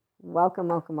Welcome,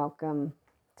 welcome, welcome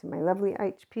to my lovely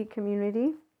HP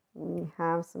community. We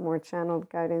have some more channeled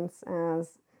guidance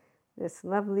as this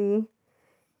lovely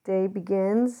day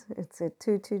begins. It's a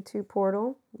 222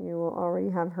 portal. You will already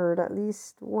have heard at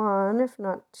least one, if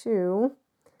not two,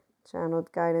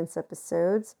 channeled guidance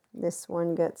episodes. This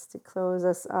one gets to close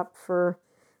us up for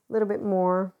a little bit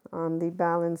more on the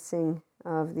balancing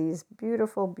of these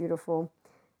beautiful, beautiful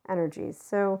energies.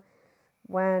 So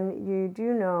when you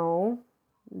do know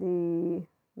the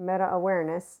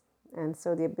meta-awareness, and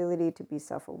so the ability to be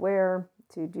self-aware,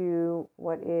 to do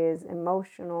what is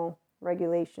emotional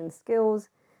regulation skills,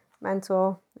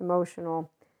 mental,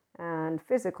 emotional, and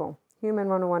physical, human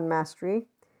 101 mastery.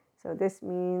 So this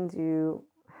means you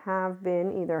have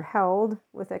been either held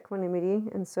with equanimity,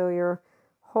 and so your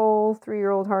whole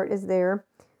 3-year-old heart is there,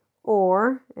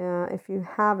 or if you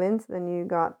haven't, then you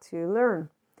got to learn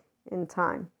in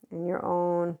time in your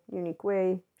own unique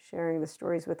way. Sharing the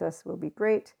stories with us will be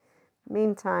great.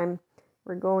 Meantime,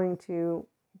 we're going to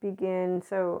begin.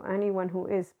 So anyone who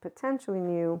is potentially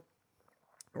new,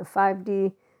 a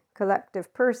 5D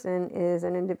collective person is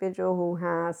an individual who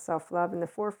has self-love in the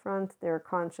forefront. They're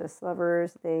conscious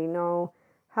lovers. They know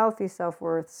healthy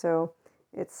self-worth. So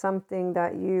it's something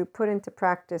that you put into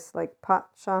practice like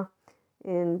Pacha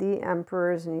in the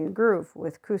Emperor's New Groove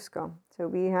with Cusco. So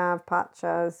we have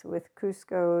Pachas with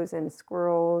Cuscos and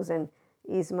squirrels and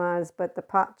Ismas, but the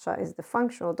Pacha is the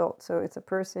functional adult. So it's a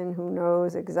person who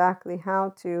knows exactly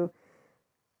how to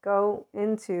go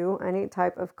into any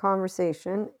type of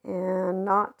conversation and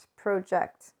not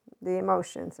project the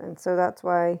emotions. And so that's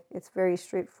why it's very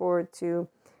straightforward to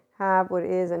have what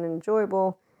is an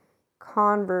enjoyable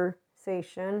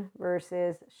conversation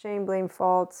versus shame, blame,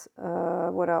 fault,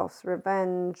 what else?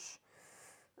 Revenge.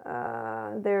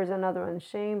 There's another one,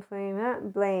 shame,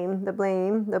 blame,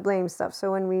 the blame stuff.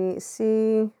 So when we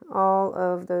see all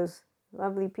of those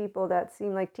lovely people that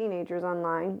seem like teenagers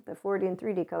online, the 4D and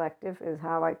 3D collective is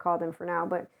how I call them for now.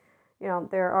 But,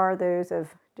 there are those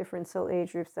of different soul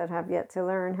age groups that have yet to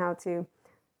learn how to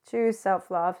choose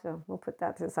self-love. So we'll put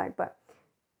that to the side. But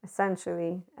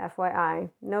essentially, FYI,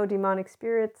 no demonic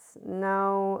spirits,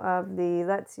 no of the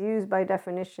let's use by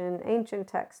definition ancient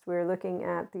text. We're looking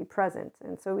at the present.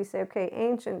 And so we say, okay,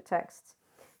 ancient texts,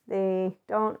 they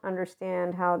don't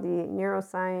understand how the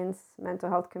neuroscience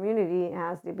mental health community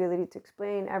has the ability to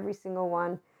explain every single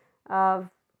one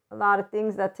of a lot of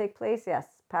things that take place. Yes,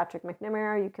 Patrick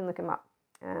McNamara, you can look him up.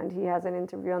 And he has an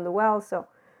interview on the well. So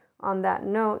on that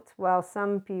note, while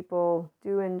some people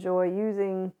do enjoy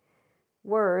using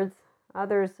words,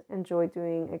 others enjoy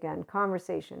doing, again,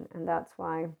 conversation. And that's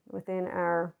why within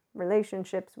our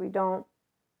relationships, we don't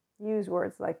use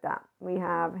words like that. We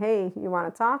have, hey, you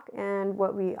want to talk? And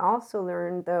what we also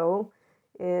learned, though,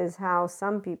 is how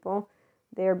some people,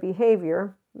 their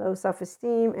behavior, low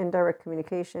self-esteem, indirect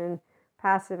communication,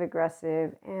 passive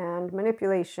aggressive, and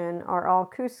manipulation are all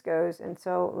Cuscos. And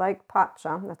so like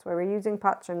Pacha, that's why we're using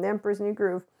Pacha in the Emperor's New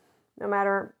Groove, no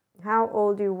matter how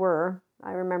old you were.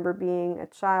 I remember being a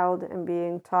child and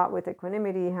being taught with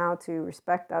equanimity how to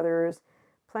respect others.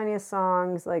 Plenty of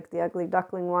songs like the Ugly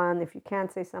Duckling one. If you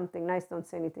can't say something nice, don't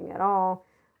say anything at all.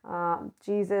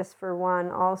 Jesus, for one,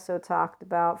 also talked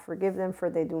about forgive them for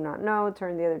they do not know,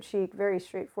 turn the other cheek. Very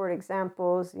straightforward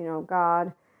examples.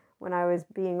 God, when I was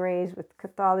being raised with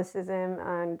Catholicism,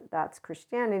 and that's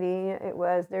Christianity, it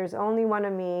was there's only one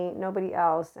of me, nobody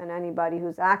else, and anybody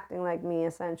who's acting like me,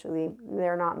 essentially,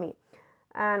 they're not me.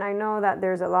 And I know that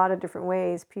there's a lot of different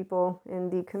ways people in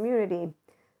the community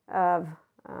of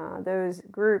those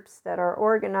groups that are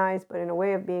organized, but in a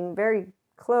way of being very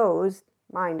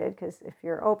closed-minded, because if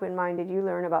you're open-minded, you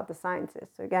learn about the sciences.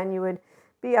 So again, you would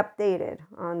be updated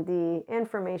on the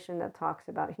information that talks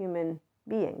about human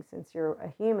beings, since you're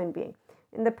a human being,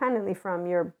 independently from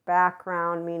your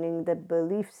background, meaning the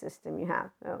belief system you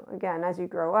have. So again, as you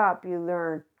grow up, you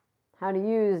learn how to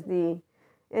use the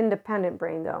independent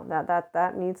brain, though,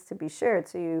 that needs to be shared.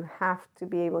 So you have to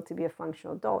be able to be a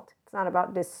functional adult. It's not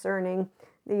about discerning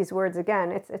these words.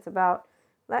 Again, it's about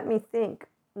let me think.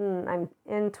 I'm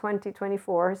in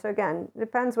 2024. So again, it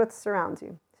depends what surrounds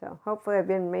you. So hopefully I've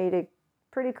made it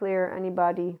pretty clear.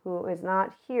 Anybody who is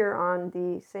not here on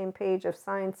the same page of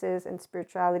sciences and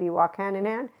spirituality walk hand in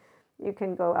hand, you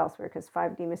can go elsewhere, because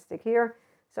 5D Mystic here.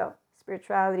 So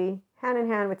spirituality hand in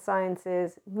hand with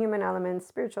sciences, human elements,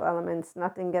 spiritual elements,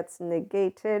 nothing gets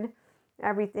negated,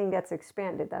 everything gets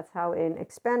expanded. That's how an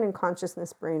expanding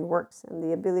consciousness brain works. And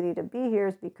the ability to be here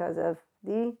is because of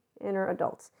the inner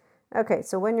adults. Okay,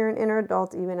 so when you're an inner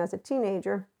adult, even as a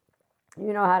teenager,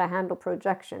 you know how to handle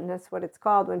projection. That's what it's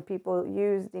called when people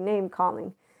use the name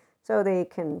calling. So they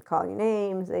can call you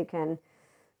names, they can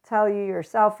tell you you're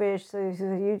selfish, so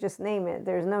you just name it.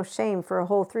 There's no shame for a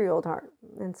whole 3-year-old heart.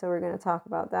 And so we're going to talk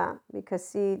about that, because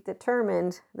see,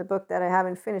 Determined, the book that I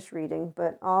haven't finished reading,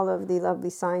 but all of the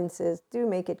lovely sciences do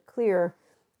make it clear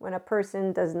when a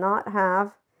person does not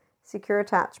have secure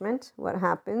attachment, what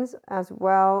happens, as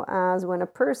well as when a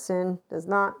person does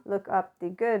not look up the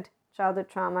good childhood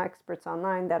trauma experts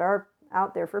online that are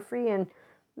out there for free, and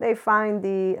they find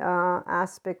the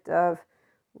aspect of,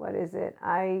 what is it?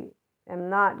 I am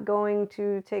not going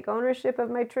to take ownership of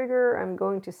my trigger. I'm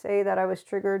going to say that I was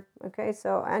triggered. Okay,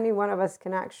 so any one of us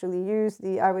can actually use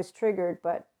the I was triggered,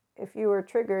 but if you were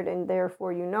triggered and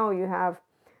therefore you have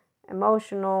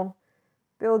emotional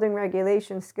building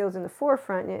regulation skills in the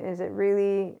forefront, is it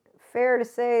really fair to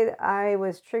say that I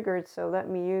was triggered, so let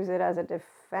me use it as a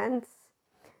defense?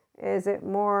 Is it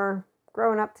more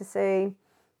grown up to say,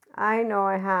 I know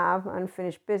I have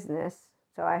unfinished business,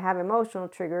 so I have emotional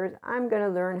triggers. I'm going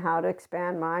to learn how to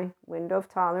expand my window of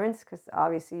tolerance, because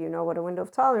obviously you know what a window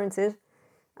of tolerance is.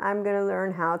 I'm going to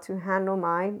learn how to handle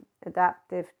my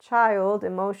adaptive child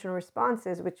emotional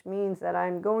responses, which means that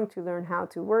I'm going to learn how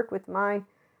to work with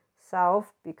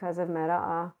myself because of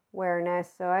meta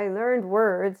awareness. So I learned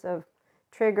words of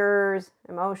triggers,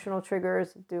 emotional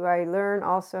triggers. Do I learn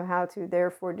also how to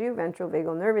therefore do ventral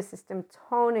vagal nervous system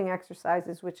toning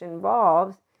exercises, which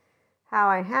involves how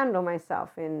I handle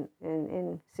myself in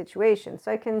situations.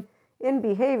 So I can, in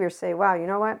behavior, say, wow, you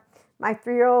know what? My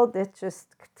 3-year-old, it just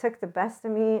took the best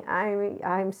of me.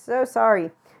 I'm so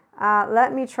sorry.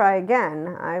 Let me try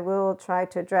again. I will try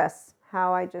to address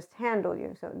how I just handle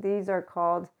you. So these are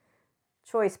called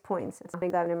choice points. I'll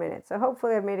make that in a minute. So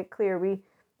hopefully I've made it clear. We,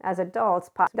 as adults,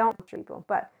 don't treat people,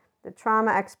 but the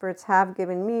trauma experts have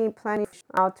given me plenty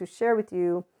out to share with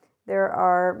you. There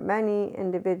are many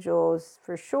individuals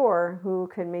for sure who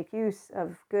can make use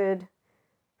of good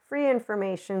free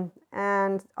information,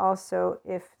 and also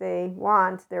if they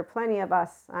want, there are plenty of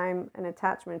us. I'm an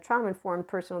attachment trauma informed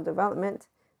personal development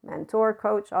mentor,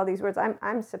 coach, all these words.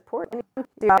 I'm supporting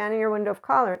expanding your window of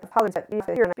tolerance. If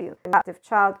an active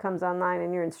child comes online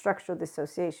and you're in structural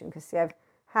dissociation, because see, I've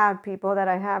had people that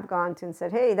I have gone to and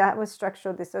said, hey, that was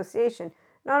structural dissociation.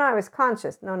 No, I was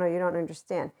conscious. No, you don't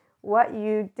understand. What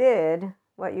you did,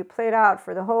 what you played out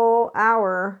for the whole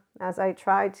hour as I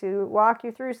tried to walk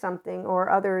you through something, or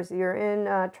others, you're in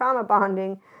trauma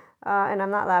bonding, and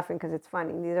I'm not laughing because it's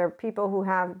funny. These are people who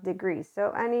have degrees.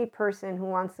 So any person who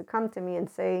wants to come to me and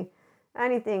say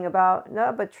anything about,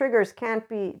 no, but triggers can't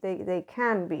be, they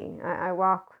can be. I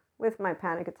walk with my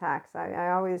panic attacks.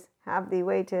 I always have the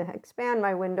way to expand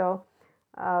my window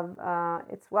of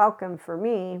it's welcome for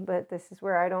me, but this is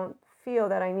where I don't feel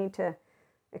that I need to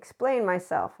explain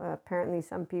myself. Apparently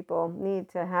some people need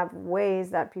to have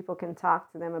ways that people can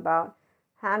talk to them about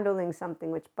handling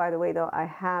something, which, by the way, though, I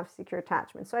have secure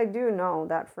attachment. So I do know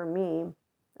that for me,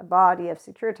 a body of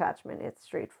secure attachment, it's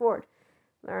straightforward.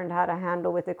 Learned how to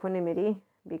handle with equanimity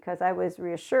because I was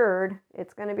reassured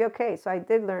it's going to be okay. So I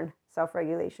did learn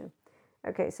self-regulation.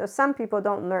 Okay, so some people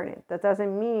don't learn it. That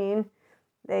doesn't mean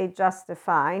they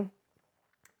justify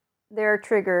their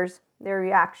triggers, their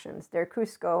reactions, their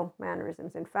Cusco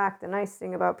mannerisms. In fact, the nice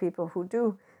thing about people who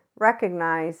do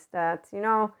recognize that,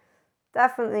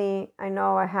 definitely I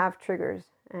know I have triggers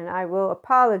and I will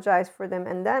apologize for them,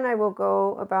 and then I will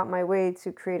go about my way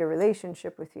to create a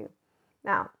relationship with you.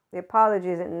 Now, the apology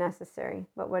isn't necessary,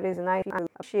 but what is nice, I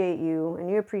appreciate you and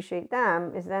you appreciate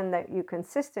them, is then that you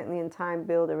consistently in time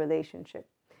build a relationship,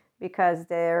 because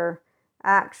their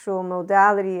actual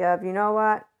modality of, you know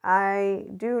what, I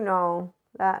do know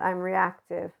that I'm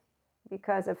reactive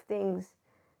because of things,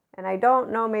 and I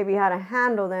don't know maybe how to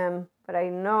handle them, but I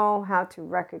know how to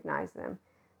recognize them.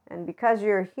 And because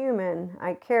you're a human,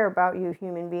 I care about you,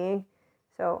 human being.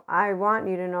 So I want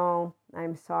you to know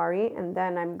I'm sorry, and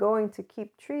then I'm going to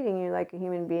keep treating you like a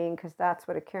human being, because that's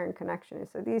what a caring connection is.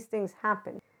 So these things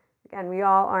happen. Again, we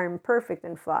all are imperfect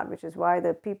and flawed, which is why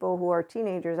the people who are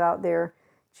teenagers out there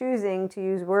choosing to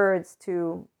use words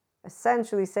to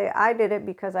essentially say, I did it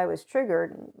because I was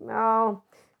triggered. No,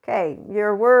 okay,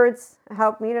 your words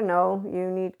help me to know you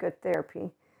need good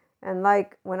therapy. And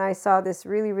like when I saw this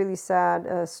really, really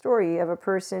sad story of a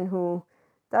person who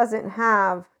didn't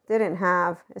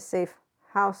have a safe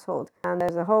household. And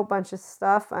there's a whole bunch of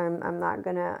stuff. I'm not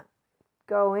going to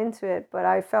go into it, but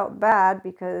I felt bad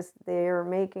because they're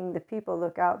making the people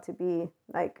look out to be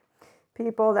like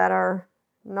people that are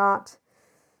not,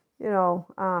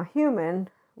 human,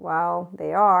 while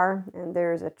they are. And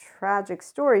there's a tragic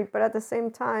story, but at the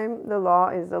same time, the law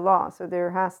is the law. So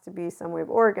there has to be some way of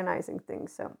organizing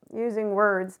things. So using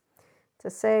words to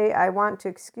say, I want to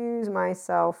excuse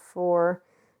myself for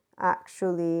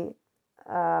actually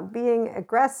being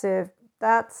aggressive,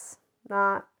 that's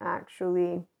not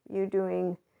actually you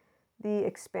doing the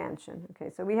expansion.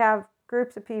 Okay, so we have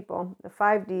groups of people. The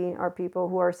 5D are people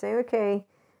who are saying, okay,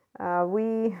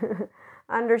 we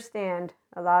understand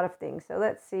a lot of things. So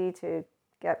let's see to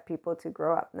get people to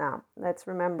grow up. Now, let's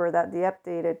remember that the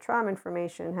updated trauma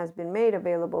information has been made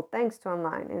available thanks to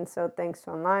online. And so thanks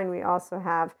to online, we also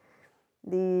have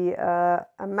the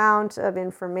amount of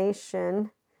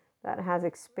information that has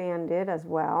expanded as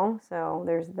well. So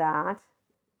there's that.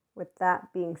 With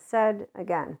that being said,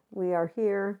 again, we are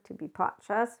here to be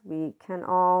Pachas. We can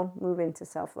all move into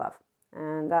self-love.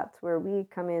 And that's where we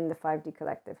come in, the 5D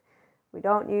collective. We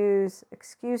don't use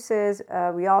excuses.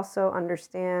 We also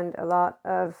understand a lot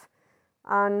of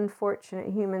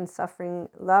unfortunate human suffering,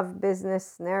 love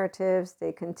business narratives.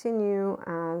 They continue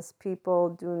as people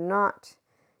do not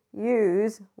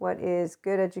use what is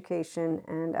good education,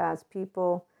 and as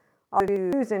people also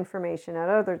use information at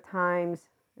other times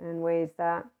in ways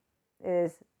that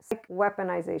is like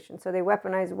weaponization. So they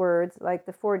weaponize words like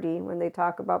the 4D when they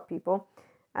talk about people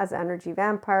as energy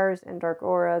vampires and dark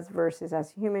auras versus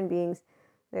as human beings.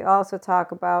 They also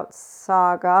talk about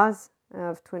sagas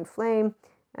of twin flame.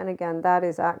 And again, that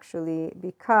is actually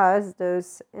because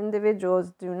those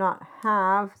individuals do not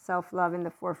have self-love in the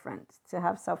forefront. To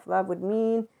have self-love would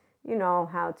mean you know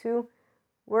how to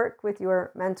work with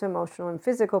your mental, emotional, and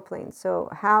physical planes. So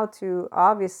how to,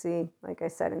 obviously, like I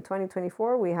said, in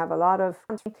 2024,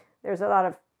 there's a lot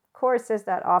of courses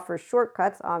that offer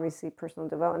shortcuts. Obviously, personal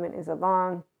development is a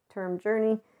long-term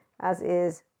journey, as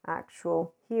is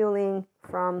actual healing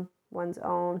from one's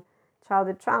own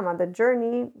childhood trauma. The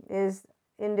journey is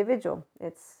individual.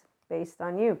 It's based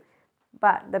on you.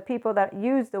 But the people that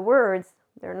use the words,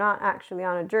 they're not actually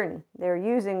on a journey. They're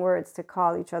using words to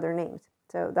call each other names.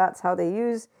 So that's how they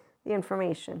use the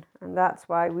information. And that's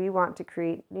why we want to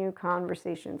create new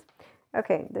conversations.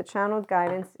 Okay, the channeled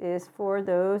guidance is for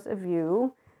those of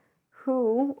you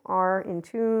who are in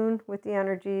tune with the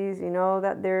energies. You know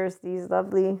that there's these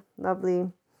lovely,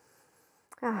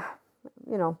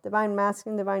 divine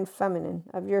masculine, divine feminine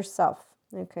of yourself.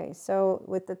 Okay, so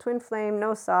with the twin flame,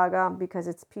 no saga, because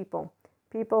it's people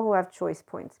who have choice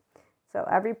points. So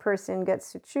every person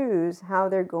gets to choose how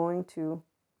they're going to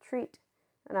treat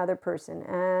another person.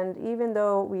 And even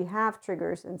though we have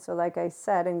triggers, and so like I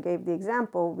said and gave the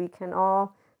example, we can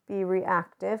all be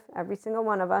reactive, every single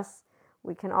one of us.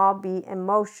 We can all be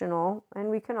emotional, and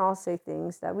we can all say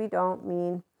things that we don't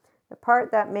mean. The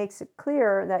part that makes it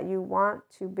clear that you want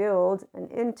to build an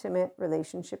intimate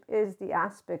relationship is the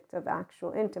aspect of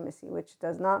actual intimacy, which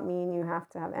does not mean you have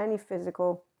to have any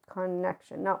physical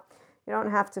connection. No, you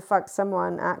don't have to fuck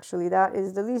someone. Actually, that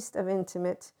is the least of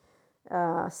intimate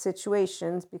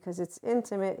situations, because it's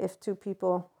intimate if two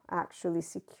people actually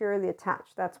securely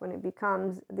attached. That's when it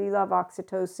becomes the love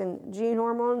oxytocin gene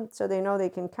hormone, so they know they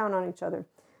can count on each other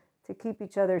to keep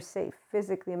each other safe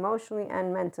physically, emotionally,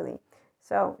 and mentally.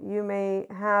 So you may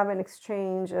have an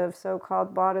exchange of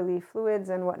so-called bodily fluids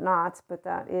and whatnot, but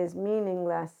that is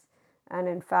meaningless. And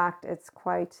in fact, it's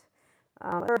quite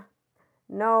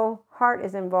no heart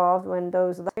is involved when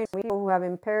those people who have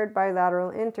impaired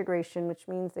bilateral integration, which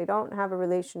means they don't have a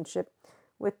relationship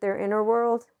with their inner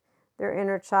world, their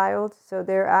inner child. So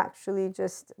they're actually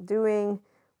just doing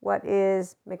what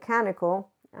is mechanical.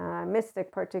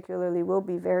 Mystic particularly will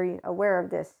be very aware of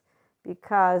this,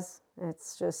 because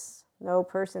it's just no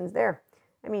person's there.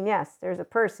 I mean, yes, there's a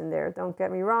person there, don't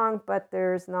get me wrong, but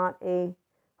there's not a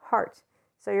heart.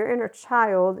 So your inner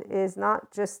child is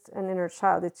not just an inner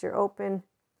child. It's your open,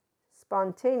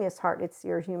 spontaneous heart. It's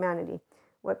your humanity.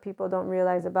 What people don't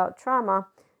realize about trauma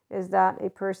is that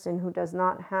a person who does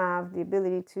not have the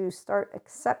ability to start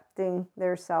accepting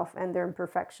their self and their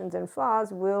imperfections and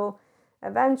flaws will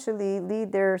eventually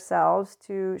lead themselves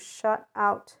to shut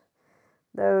out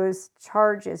those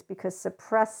charges, because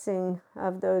suppressing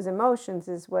of those emotions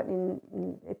is what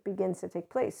it begins to take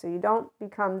place. So you don't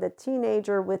become the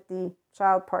teenager with the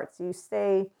child parts. You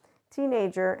stay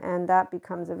teenager, and that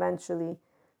becomes eventually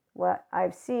what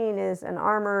I've seen is an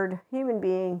armored human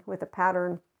being with a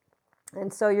pattern.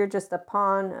 And so you're just a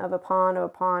pawn of a pawn of a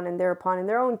pawn, and they're a pawn in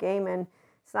their own game. And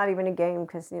it's not even a game,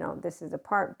 because, this is a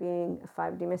part being a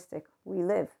 5D mystic. We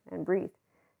live and breathe.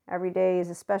 Every day is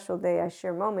a special day. I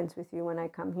share moments with you when I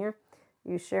come here.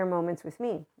 You share moments with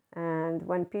me. And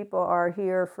when people are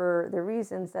here for the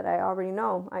reasons that I already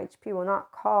know, IHP will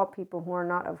not call people who are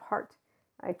not of heart.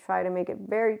 I try to make it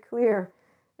very clear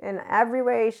in every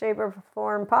way, shape, or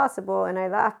form possible. And I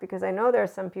laugh because I know there are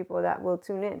some people that will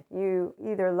tune in. You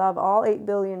either love all 8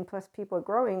 billion plus people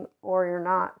growing, or you're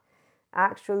not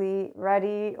actually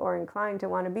ready or inclined to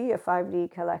want to be a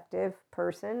 5D collective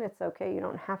person, it's okay. You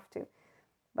don't have to.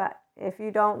 But if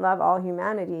you don't love all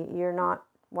humanity, you're not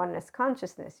oneness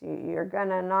consciousness. You're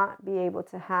gonna not be able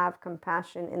to have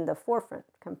compassion in the forefront.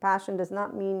 Compassion does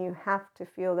not mean you have to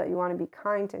feel that you want to be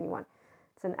kind to anyone.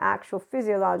 It's an actual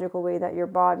physiological way that your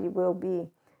body will be.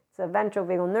 It's a ventral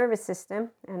vagal nervous system,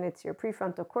 and it's your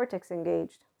prefrontal cortex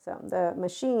engaged. So the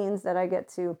machines that I get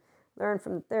to learn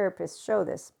from the therapist show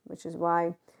this, which is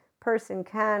why person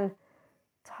can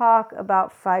talk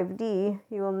about 5D.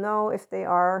 You will know if they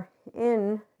are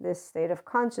in this state of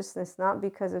consciousness, not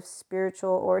because of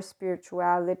spiritual or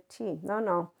spirituality.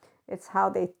 No. It's how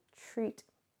they treat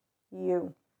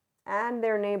you and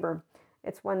their neighbor.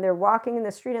 It's when they're walking in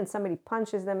the street and somebody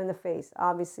punches them in the face.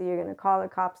 Obviously, you're going to call the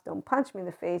cops, don't punch me in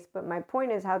the face. But my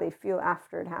point is how they feel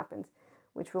after it happens,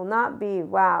 which will not be,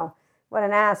 wow, what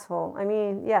an asshole. I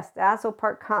mean, yes, the asshole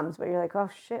part comes, but you're like, oh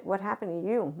shit, what happened to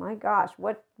you? My gosh,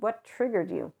 what triggered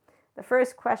you? The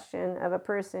first question of a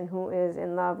person who is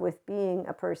in love with being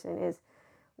a person is,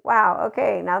 wow,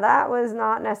 okay, now that was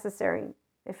not necessary.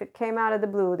 If it came out of the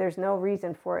blue, there's no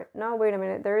reason for it. No, wait a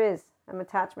minute, there is. I'm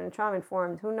attachment and trauma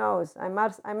informed. Who knows? I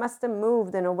must have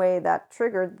moved in a way that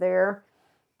triggered their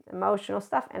emotional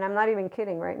stuff. And I'm not even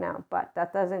kidding right now, but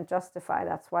that doesn't justify.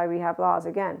 That's why we have laws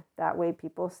again. That way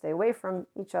people stay away from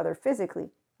each other physically.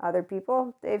 Other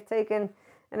people, they've taken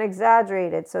and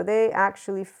exaggerated. So they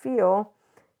actually feel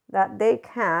that they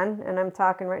can, and I'm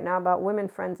talking right now about women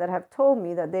friends that have told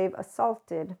me that they've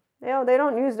assaulted. They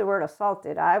don't use the word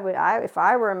assaulted. If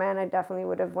I were a man, I definitely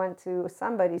would have went to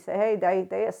somebody, say, hey,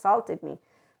 they assaulted me,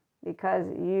 because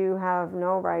you have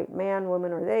no right, man,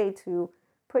 woman, or they, to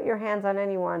put your hands on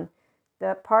anyone.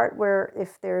 The part where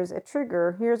if there's a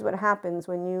trigger, here's what happens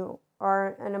when you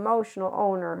are an emotional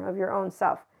owner of your own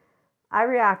self. I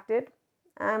reacted.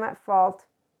 I'm at fault.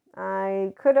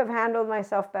 I could have handled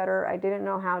myself better. I didn't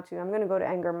know how to. I'm going to go to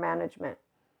anger management.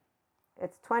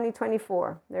 It's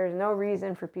 2024. There's no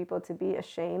reason for people to be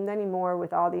ashamed anymore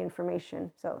with all the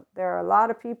information. So there are a lot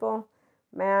of people,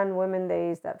 man, women,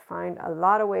 theys, that find a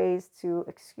lot of ways to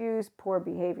excuse poor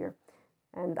behavior.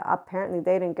 And apparently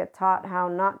they didn't get taught how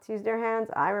not to use their hands.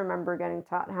 I remember getting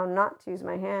taught how not to use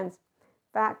my hands.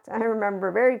 In fact, I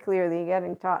remember very clearly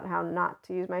getting taught how not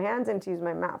to use my hands and to use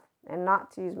my mouth, and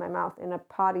not to use my mouth in a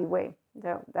potty way,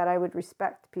 that I would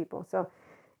respect people. So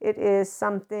it is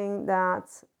something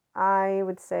that I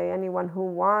would say anyone who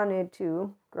wanted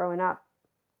to, growing up,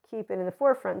 keep it in the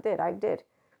forefront did. I did.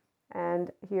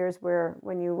 And here's where,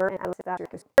 when you were in that,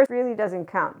 it really doesn't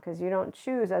count, because you don't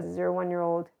choose as a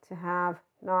 0-1-year-old to have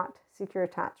not secure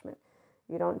attachment.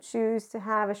 You don't choose to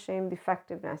have a shame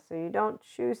defectiveness. So you don't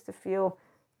choose to feel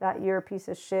that you're a piece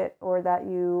of shit, or that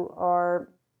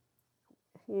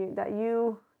that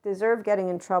you deserve getting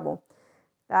in trouble.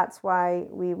 That's why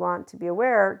we want to be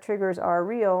aware triggers are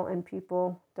real, and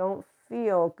people don't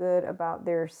feel good about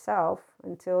their self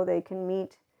until they can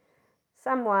meet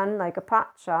someone like a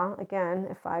Pacha, again,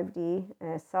 a 5D,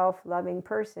 a self-loving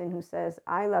person who says,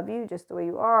 I love you just the way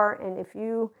you are, and if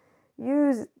you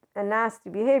use a nasty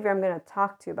behavior, I'm going to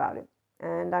talk to you about it.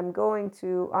 And I'm going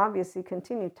to obviously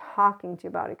continue talking to you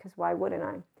about it, because why wouldn't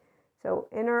I? So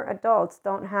inner adults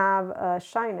don't have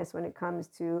shyness when it comes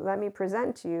to, let me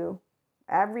present to you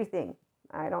everything.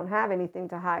 I don't have anything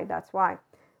to hide. That's why.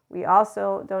 We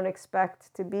also don't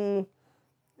expect to be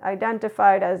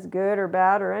identified as good or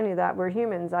bad or any of that. We're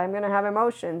humans. I'm going to have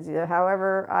emotions.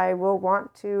 However I will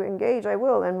want to engage, I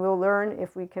will. And we'll learn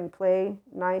if we can play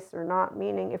nice or not,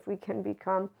 meaning if we can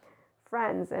become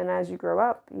friends. And as you grow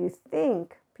up, you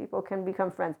think people can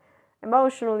become friends.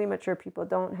 Emotionally mature people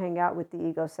don't hang out with the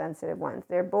ego-sensitive ones.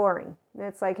 They're boring.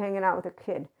 It's like hanging out with a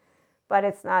kid. But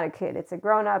it's not a kid. It's a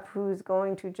grown-up who's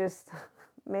going to just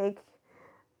make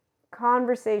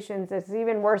conversations that's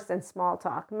even worse than small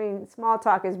talk. I mean, small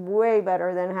talk is way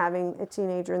better than having a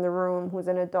teenager in the room who's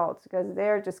an adult, because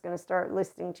they're just going to start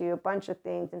listening to you a bunch of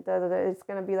things, and it's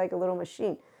going to be like a little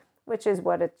machine, which is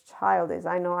what a child is.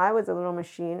 I know I was a little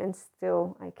machine, and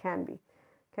still I can be.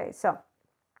 Okay, so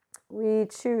we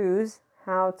choose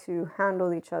how to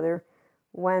handle each other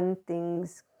when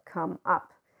things come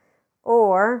up.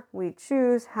 Or we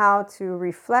choose how to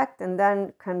reflect and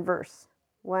then converse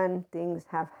when things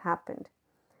have happened.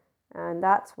 And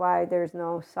that's why there's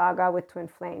no saga with twin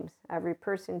flames. Every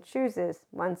person chooses,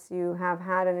 once you have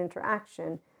had an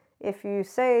interaction, if you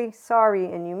say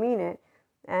sorry and you mean it,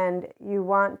 and you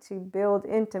want to build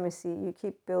intimacy, you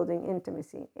keep building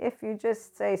intimacy. If you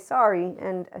just say sorry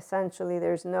and essentially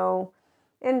there's no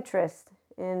interest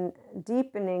in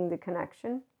deepening the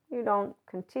connection, you don't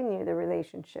continue the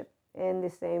relationship in the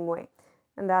same way.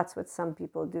 And that's what some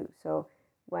people do. So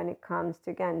when it comes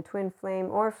to, again, twin flame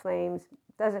or flames,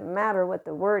 doesn't matter what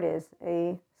the word is,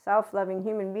 a self-loving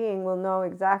human being will know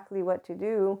exactly what to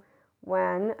do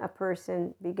when a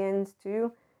person begins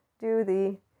to do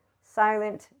the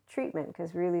silent treatment,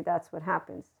 because really that's what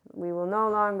happens. We will no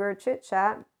longer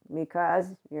chit-chat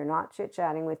because you're not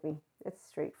chit-chatting with me. It's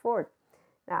straightforward.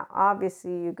 Now,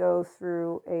 obviously, you go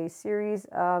through a series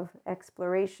of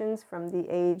explorations from the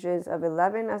ages of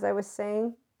 11, as I was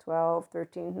saying, 12,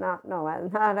 13, not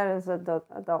as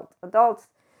adults.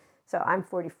 So I'm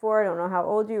 44, I don't know how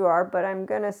old you are, but I'm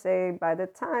going to say by the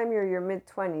time you're your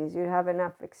mid-20s, you have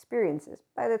enough experiences.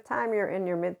 By the time you're in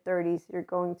your mid-30s, you're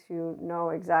going to know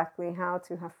exactly how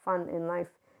to have fun in life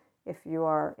if you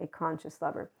are a conscious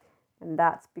lover. And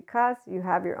that's because you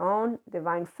have your own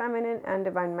divine feminine and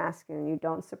divine masculine. You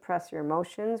don't suppress your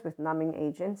emotions with numbing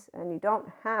agents, and you don't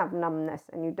have numbness,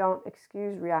 and you don't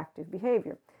excuse reactive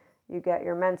behavior. You get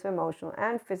your mental, emotional,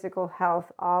 and physical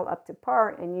health all up to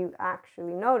par, and you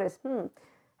actually notice,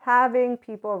 having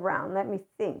people around, let me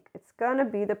think. It's going to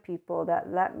be the people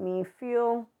that let me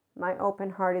feel my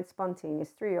open-hearted, spontaneous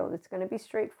 3-year-old. It's going to be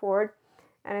straightforward.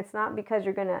 And it's not because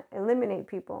you're going to eliminate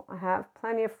people. I have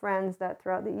plenty of friends that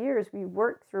throughout the years, we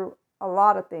worked through a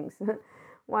lot of things.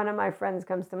 One of my friends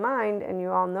comes to mind, and you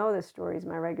all know the stories,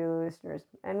 my regular listeners.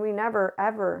 And we never,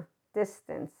 ever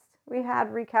distanced. We had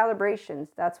recalibrations.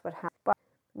 That's what happened. But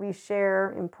we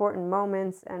share important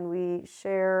moments, and we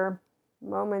share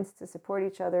moments to support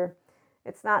each other.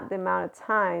 It's not the amount of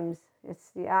times.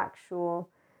 It's the actual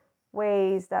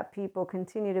ways that people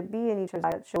continue to be in each other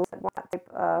that shows what type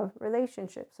of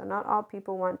relationship. So not all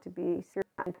people want to be secure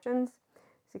connections.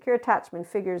 Secure attachment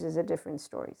figures is a different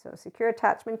story. So secure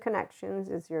attachment connections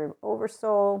is your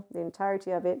oversoul, the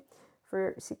entirety of it.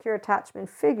 For secure attachment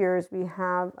figures, we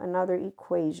have another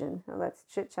equation. Now let's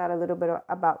chit-chat a little bit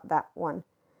about that one.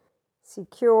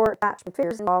 Secure attachment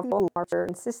figures involve people who are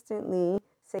consistently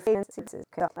safe and secure.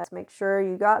 Okay, let's make sure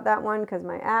you got that one, because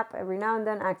my app every now and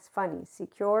then acts funny.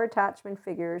 Secure attachment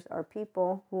figures are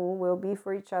people who will be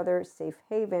for each other safe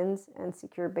havens and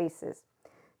secure bases.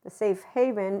 The safe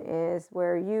haven is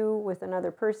where you with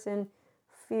another person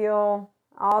feel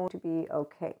all to be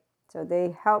okay. So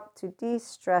they help to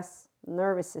de-stress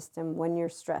nervous system when you're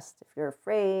stressed. If you're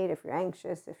afraid, if you're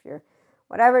anxious, if you're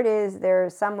whatever it is,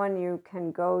 there's someone you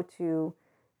can go to.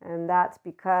 And that's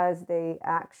because they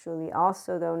actually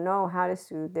also, though, know how to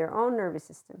soothe their own nervous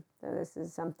system. So this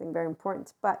is something very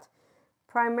important. But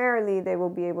primarily, they will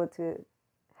be able to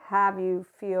have you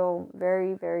feel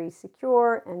very, very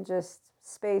secure and just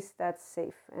space that's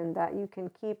safe and that you can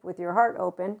keep with your heart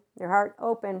open. Your heart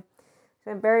open.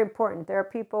 So very important. There are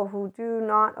people who do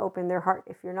not open their heart.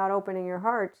 If you're not opening your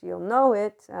heart, you'll know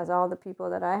it, as all the people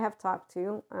that I have talked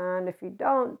to. And if you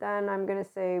don't, then I'm going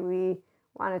to say we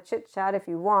want to chit chat if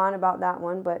you want about that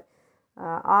one, but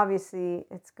obviously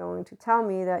it's going to tell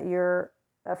me that you're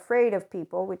afraid of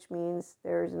people, which means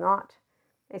there's not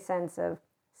a sense of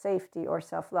safety or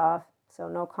self-love. So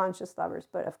no conscious lovers,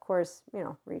 but of course,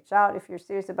 reach out if you're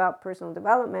serious about personal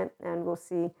development, and we'll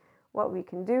see what we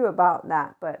can do about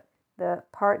that. But the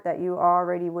part that you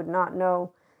already would not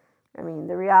know,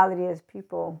 the reality is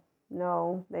people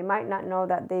know, they might not know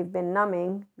that they've been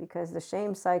numbing, because the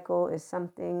shame cycle is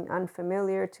something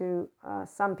unfamiliar to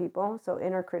some people. So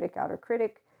inner critic, outer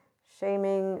critic.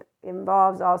 Shaming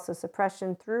involves also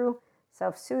suppression through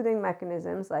self-soothing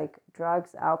mechanisms like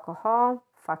drugs, alcohol,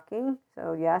 fucking.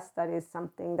 So yes, that is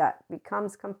something that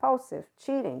becomes compulsive.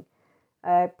 Cheating,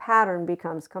 a pattern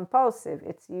becomes compulsive.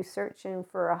 It's you searching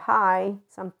for a high,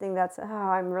 something that's,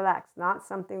 I'm relaxed, not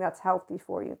something that's healthy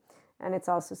for you. And it's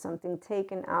also something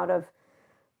taken out of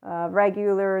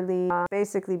regularly,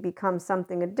 basically becomes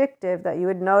something addictive that you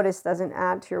would notice doesn't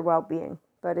add to your well-being,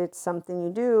 but it's something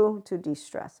you do to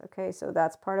de-stress. Okay, so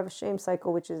that's part of a shame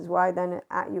cycle, which is why then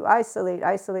you isolate.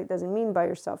 Isolate doesn't mean by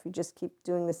yourself. You just keep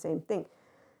doing the same thing.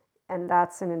 And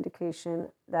that's an indication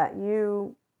that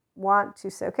you want to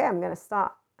say, okay, I'm going to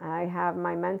stop. I have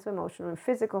my mental, emotional, and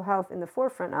physical health in the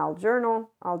forefront. I'll journal,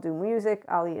 I'll do music,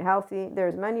 I'll eat healthy.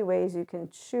 There's many ways you can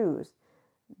choose.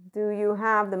 Do you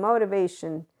have the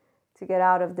motivation to get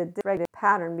out of the dysregulated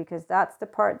pattern? Because that's the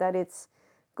part that it's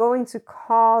going to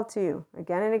call to you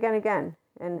again and again and again.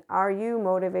 And are you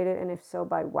motivated? And if so,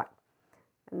 by what?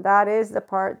 And that is the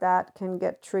part that can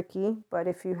get tricky. But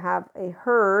if you have a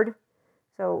herd,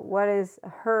 so what is a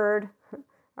herd?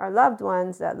 Our loved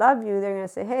ones that love you, they're going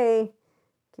to say, hey,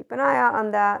 keep an eye out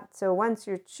on that. So once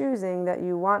you're choosing that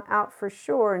you want out for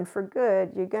sure and for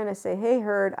good, you're going to say, hey,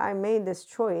 herd, I made this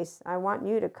choice. I want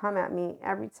you to come at me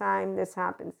every time this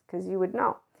happens, because you would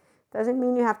know. Doesn't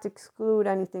mean you have to exclude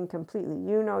anything completely.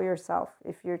 You know yourself.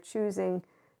 If you're choosing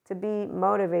to be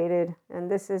motivated, and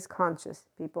this is conscious,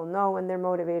 people know when they're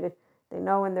motivated, they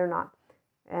know when they're not.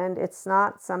 And it's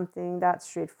not something that's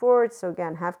straightforward. So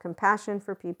again, have compassion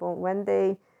for people when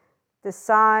they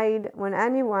decide, when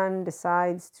anyone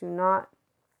decides to not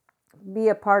be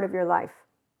a part of your life.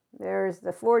 There's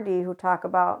the 4D who talk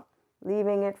about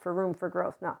leaving it for room for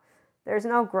growth. No, there's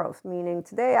no growth, meaning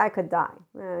today I could die.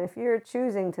 If you're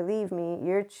choosing to leave me,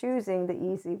 you're choosing the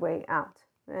easy way out.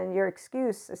 And your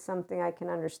excuse is something I can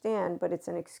understand, but it's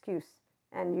an excuse.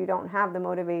 And you don't have the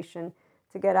motivation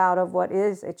to get out of what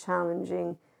is a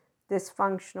challenging,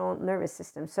 dysfunctional nervous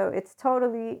system. So it's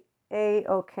totally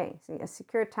a-okay. See, a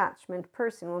secure attachment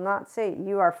person will not say,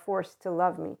 you are forced to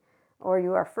love me, or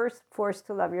you are first forced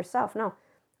to love yourself. No,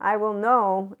 I will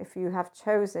know if you have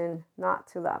chosen not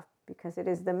to love, because it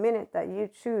is the minute that you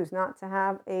choose not to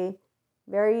have a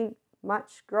very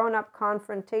much grown-up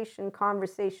conversation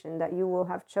that you will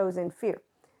have chosen fear.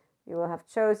 You will have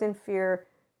chosen fear.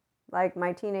 Like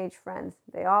my teenage friends,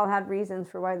 they all had reasons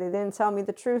for why they didn't tell me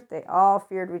the truth. They all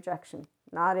feared rejection.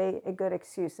 Not a good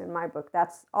excuse in my book.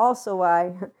 That's also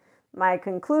why my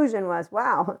conclusion was,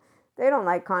 wow, they don't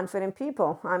like confident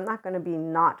people. I'm not going to be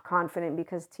not confident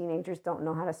because teenagers don't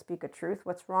know how to speak a truth.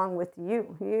 What's wrong with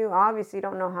you? You obviously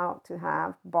don't know how to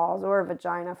have balls or a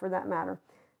vagina, for that matter.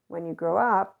 When you grow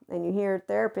up and you hear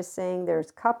therapists saying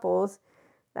there's couples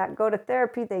that go to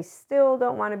therapy, they still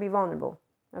don't want to be vulnerable.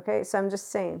 Okay, so I'm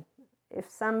just saying, if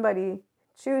somebody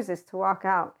chooses to walk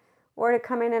out or to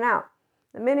come in and out,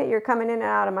 the minute you're coming in and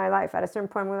out of my life, at a certain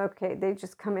point, we're okay, they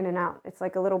just come in and out. It's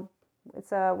like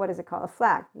it's a, what is it called? A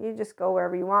flag. You just go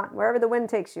wherever you want, wherever the wind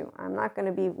takes you. I'm not going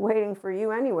to be waiting for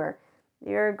you anywhere.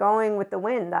 You're going with the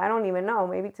wind. I don't even know.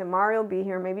 Maybe tomorrow you'll be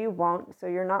here. Maybe you won't. So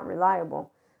you're not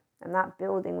reliable. I'm not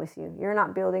building with you. You're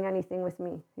not building anything with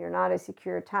me. You're not a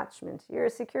secure attachment. You're a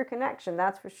secure connection,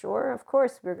 that's for sure. Of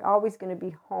course, we're always going to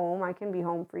be home. I can be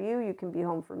home for you. You can be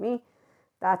home for me.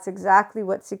 That's exactly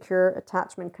what secure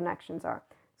attachment connections are.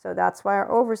 So that's why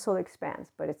our oversoul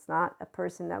expands, but it's not a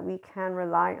person that we can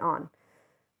rely on.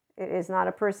 It is not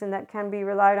a person that can be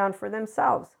relied on for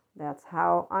themselves. That's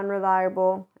how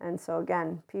unreliable. And so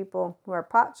again, people who are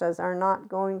pachas are not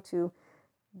going to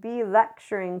be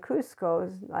lecturing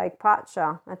Cusco's like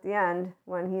Pacha at the end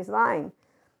when he's lying.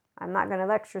 I'm not going to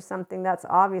lecture something that's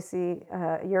obviously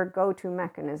your go-to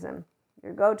mechanism.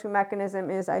 Your go-to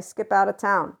mechanism is I skip out of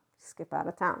town,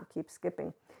 keep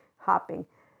skipping, hopping.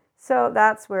 So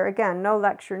that's where, again, no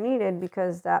lecture needed,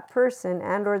 because that person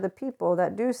and or the people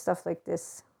that do stuff like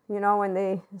this, you know, when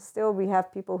we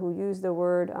have people who use the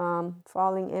word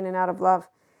falling in and out of love.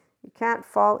 You can't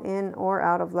fall in or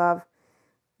out of love.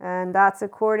 And that's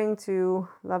according to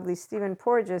lovely Stephen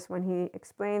Porges when he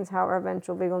explains how our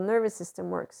ventral vagal nervous system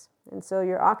works. And so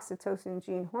your oxytocin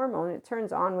gene hormone, it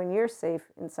turns on when you're safe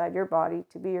inside your body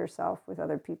to be yourself with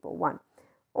other people, one.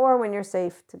 Or when you're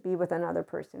safe to be with another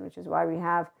person, which is why we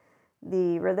have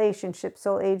the relationship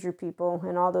soul ager people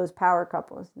and all those power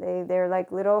couples. They're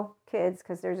like little kids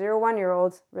because they're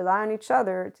 0-1-year-olds, rely on each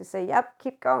other to say, yep,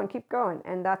 keep going.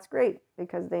 And that's great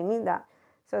because they need that.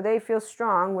 So they feel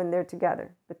strong when they're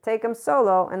together. But take them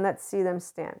solo and let's see them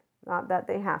stand. Not that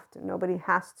they have to. Nobody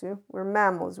has to. We're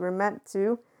mammals. We're meant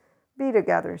to be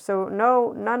together. So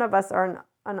no, none of us are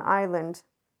an island.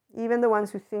 Even the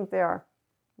ones who think they are.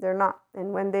 They're not.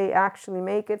 And when they actually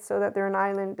make it so that they're an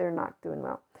island, they're not doing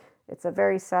well. It's a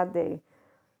very sad day.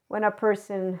 When a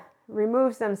person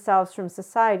removes themselves from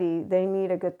society, they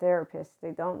need a good therapist.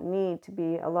 They don't need to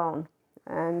be alone.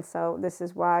 And so this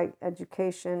is why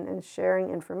education and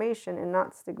sharing information and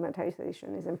not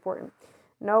stigmatization is important.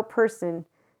 No person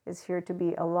is here to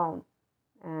be alone.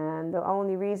 And the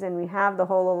only reason we have the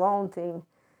whole alone thing,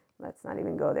 let's not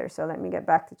even go there. So let me get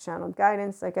back to channeled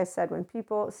guidance. Like I said, when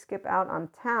people skip out on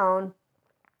town,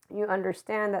 you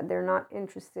understand that they're not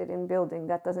interested in building.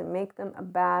 That doesn't make them a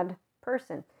bad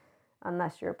person.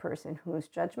 Unless you're a person who's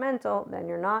judgmental, then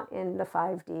you're not in the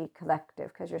 5D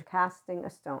collective because you're casting a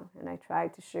stone. And I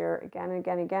tried to share again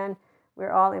and again,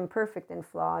 we're all imperfect and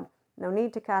flawed. No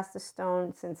need to cast a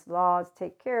stone since laws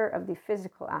take care of the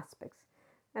physical aspects.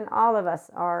 And all of us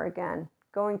are, again,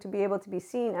 going to be able to be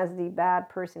seen as the bad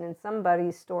person in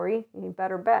somebody's story. You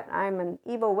better bet I'm an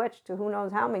evil witch to who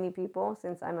knows how many people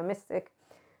since I'm a mystic.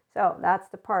 So that's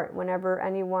the part. Whenever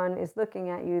anyone is looking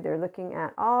at you, they're looking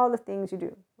at all the things you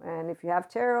do. And if you have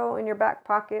tarot in your back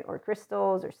pocket or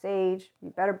crystals or sage,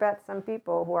 you better bet some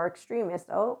people who are extremists,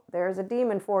 oh, there's a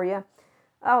demon for you.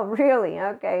 Oh, really?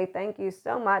 Okay, thank you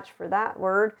so much for that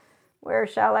word. Where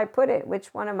shall I put it?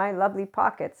 Which one of my lovely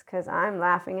pockets? Because I'm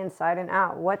laughing inside and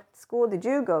out. What school did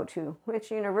you go to?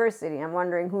 Which university? I'm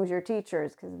wondering who's your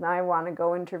teachers, because I want to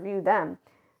go interview them.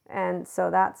 And so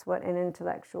that's what an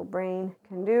intellectual brain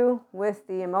can do. With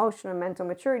the emotional and mental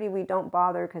maturity, we don't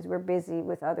bother because we're busy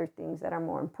with other things that are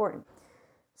more important.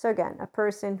 So again, a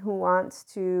person who wants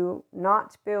to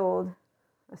not build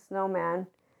a snowman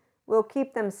will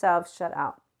keep themselves shut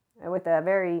out, with a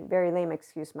very, very lame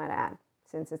excuse, might I add,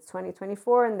 since it's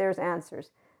 2024 and there's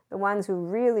answers. The ones who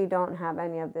really don't have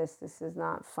any of this is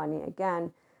not funny.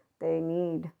 Again, they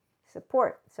need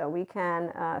support. So we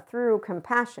can, through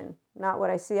compassion, not what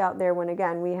I see out there when,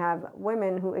 again, we have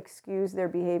women who excuse their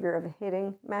behavior of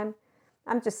hitting men.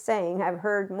 I'm just saying, I've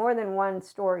heard more than one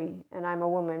story, and I'm a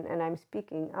woman, and I'm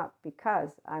speaking up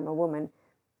because I'm a woman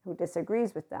who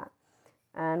disagrees with that.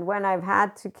 And when I've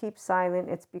had to keep silent,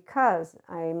 it's because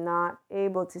I'm not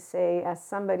able to say, as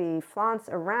somebody flaunts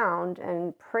around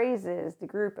and praises the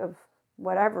group of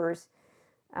whatevers,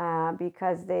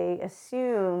 because they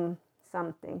assume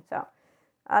something. So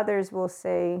others will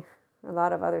say a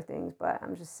lot of other things, but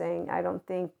I'm just saying I don't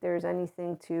think there's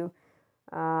anything to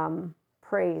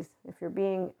praise. If you're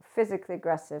being physically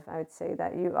aggressive, I would say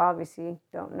that you obviously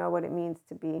don't know what it means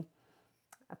to be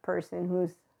a person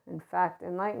who's in fact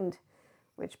enlightened,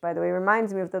 which, by the way,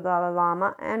 reminds me of the Dalai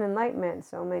Lama and enlightenment.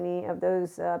 So many of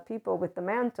those people with the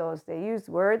mantles, they use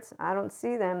words. I don't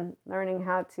see them learning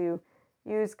how to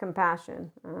use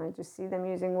compassion. I just see them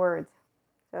using words.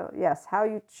 So yes, how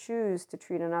you choose to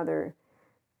treat another.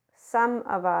 Some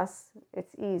of us,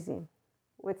 it's easy.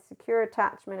 With secure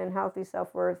attachment and healthy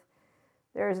self-worth,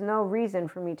 there is no reason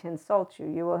for me to insult you.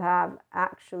 You will have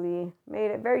actually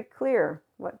made it very clear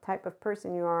what type of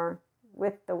person you are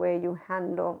with the way you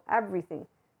handle everything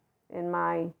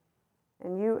in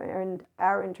you and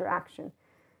our interaction.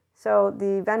 So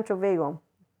the ventral vagal,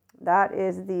 that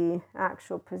is the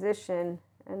actual position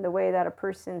and the way that a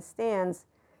person stands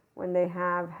when they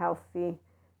have healthy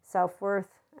self-worth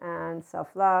and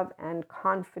self-love and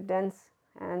confidence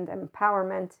and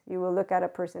empowerment. You will look at a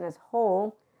person as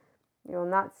whole. You will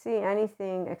not see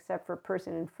anything except for a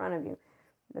person in front of you.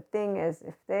 The thing is,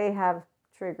 if they have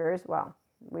triggers, well,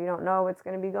 we don't know what's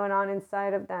going to be going on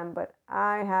inside of them, but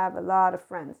I have a lot of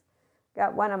friends.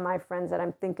 Got one of my friends that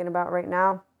I'm thinking about right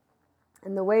now,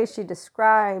 and the way she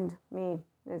described me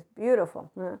is beautiful.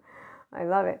 I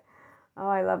love it. Oh,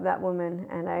 I love that woman,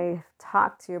 and I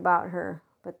talked to you about her,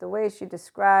 but the way she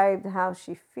described how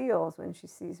she feels when she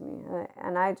sees me,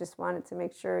 and I just wanted to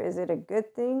make sure, is it a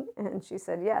good thing? And she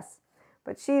said yes,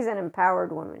 but she's an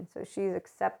empowered woman, so she's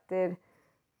accepted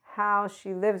how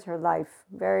she lives her life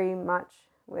very much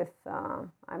with,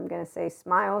 I'm going to say,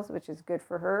 smiles, which is good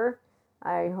for her.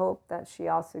 I hope that she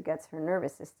also gets her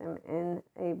nervous system in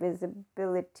a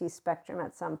visibility spectrum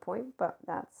at some point, but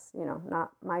that's,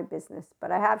 not my business.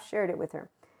 But I have shared it with her.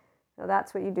 So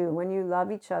that's what you do. When you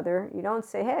love each other, you don't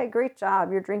say, hey, great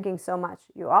job, you're drinking so much.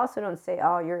 You also don't say,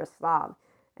 oh, you're a slob.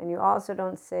 And you also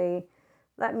don't say,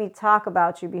 let me talk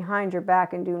about you behind your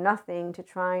back and do nothing to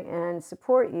try and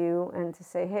support you and to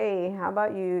say, hey, how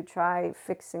about you try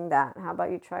fixing that? How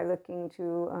about you try looking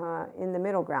to in the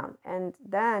middle ground? And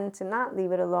then to not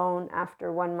leave it alone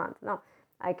after 1 month. No,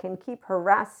 I can keep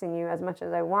harassing you as much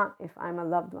as I want if I'm a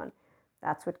loved one.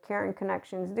 That's what caring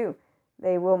connections do.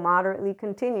 They will moderately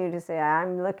continue to say,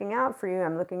 I'm looking out for you,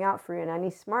 I'm looking out for you. And any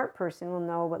smart person will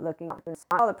know what looking out for is.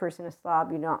 Call a person a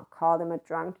slob, you do not call them a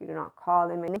drunk, you do not call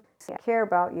them anything. They care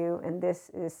about you, and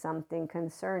this is something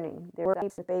concerning. Their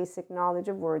basic knowledge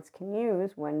of words can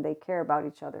use when they care about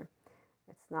each other.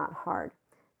 It's not hard.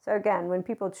 So again, when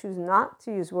people choose not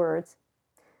to use words,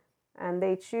 and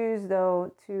they choose,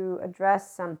 though, to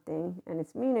address something, and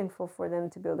it's meaningful for them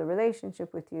to build a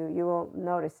relationship with you, you will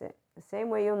notice it. The same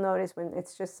way you'll notice when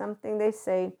it's just something they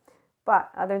say, but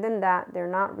other than that, they're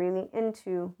not really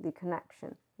into the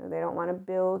connection. So they don't want to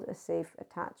build a safe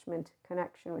attachment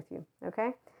connection with you,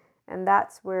 okay? And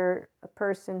that's where a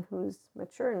person who's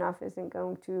mature enough isn't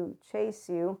going to chase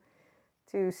you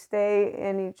to stay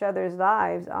in each other's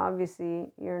lives. Obviously,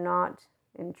 you're not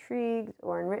intrigued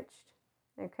or enriched,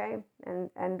 okay?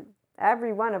 And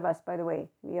every one of us, by the way,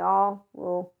 we all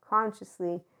will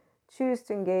consciously choose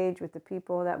to engage with the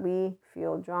people that we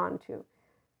feel drawn to.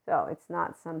 So it's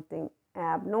not something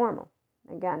abnormal.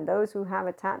 Again, those who have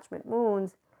attachment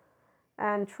wounds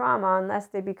and trauma, unless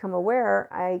they become aware,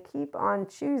 I keep on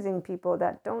choosing people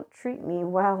that don't treat me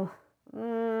well.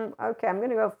 Okay, I'm going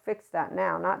to go fix that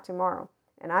now, not tomorrow.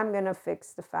 And I'm going to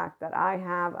fix the fact that I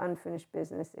have unfinished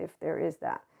business, if there is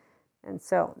that. And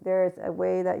so there's a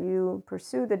way that you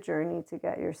pursue the journey to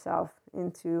get yourself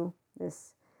into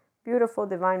this beautiful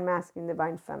divine masculine,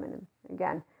 divine feminine.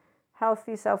 Again,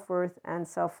 healthy self-worth and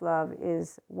self-love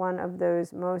is one of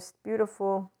those most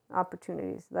beautiful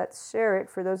opportunities. Let's share it.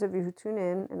 For those of you who tune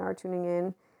in and are tuning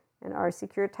in and are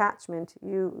secure attachment,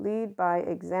 you lead by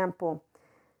example.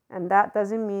 And that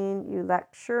doesn't mean you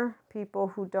lecture people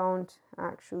who don't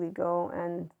actually go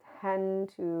and tend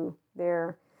to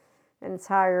their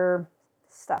entire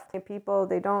stuff. People,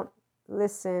 they don't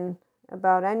listen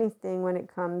about anything when it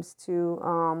comes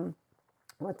to,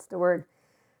 what's the word?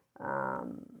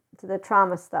 To the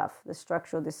trauma stuff, the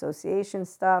structural dissociation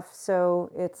stuff.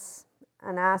 So it's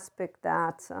an aspect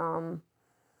that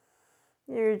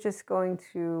you're just going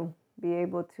to be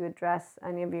able to address.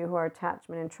 Any of you who are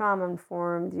attachment and trauma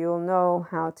informed, you'll know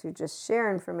how to just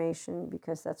share information,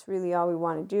 because that's really all we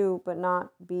want to do, but not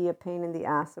be a pain in the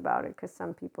ass about it. Because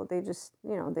some people, they just,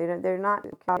 they're not,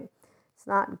 it's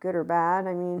not good or bad.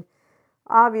 I mean,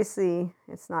 obviously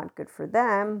it's not good for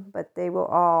them, but they will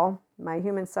all, my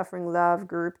human suffering love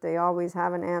group, they always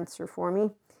have an answer for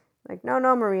me. Like, no,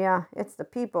 Maria, it's the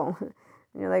people.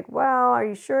 And you're like, well, are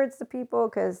you sure it's the people?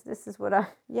 Because this is what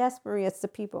yes, Maria, it's the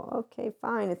people. Okay,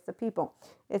 fine, it's the people.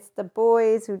 It's the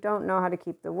boys who don't know how to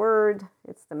keep the word.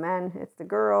 It's the men, it's the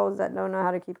girls that don't know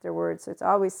how to keep their word. So it's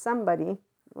always somebody.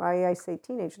 Why I say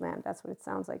teenage land, that's what it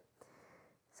sounds like.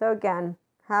 So again,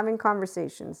 having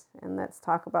conversations, and let's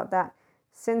talk about that.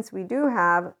 Since we do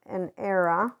have an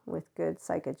era with good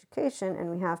psych education,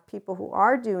 and we have people who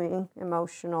are doing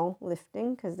emotional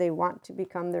lifting because they want to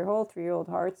become their whole 3-year-old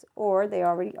hearts, or they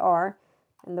already are,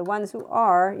 and the ones who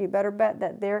are, you better bet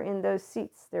that they're in those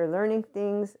seats. They're learning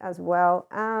things as well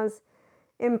as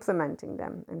implementing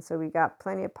them. And so we got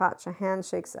plenty of Pacha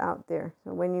handshakes out there.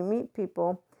 So when you meet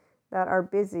people that are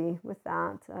busy with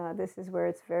that, this is where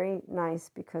it's very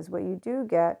nice, because what you do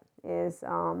get is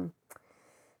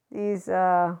these,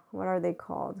 what are they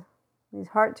called? These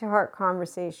heart-to-heart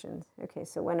conversations. Okay,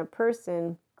 so when a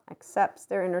person accepts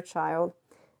their inner child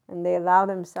and they allow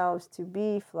themselves to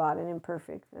be flawed and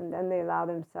imperfect, and then they allow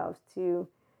themselves to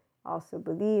also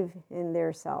believe in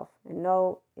their self and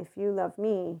know, if you love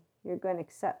me, you're going to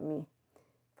accept me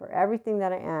for everything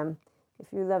that I am.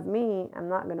 If you love me, I'm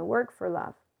not going to work for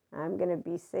love. I'm going to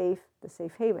be safe, the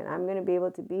safe haven. I'm going to be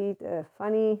able to be the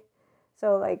funny.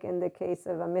 So like in the case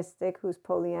of a mystic who's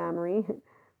polyamory,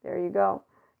 there you go.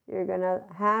 You're going to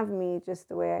have me just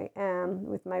the way I am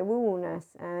with my woo-woo-ness.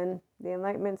 And the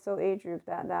Enlightenment Soul Age group,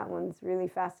 that one's really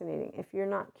fascinating. If you're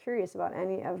not curious about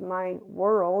any of my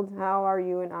world, how are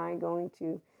you and I going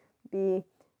to be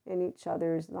in each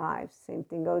other's lives? Same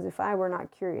thing goes if I were not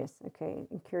curious. Okay,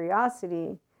 and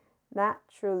curiosity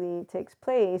naturally takes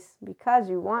place because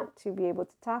you want to be able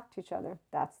to talk to each other.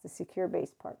 That's the secure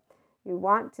base part. You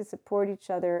want to support each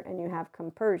other, and you have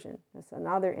compersion. That's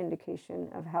another indication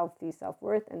of healthy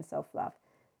self-worth and self-love.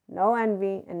 No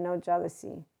envy and no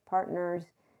jealousy. Partners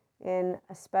in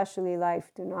especially life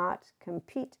do not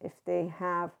compete if they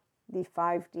have the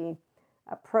 5D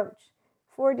approach.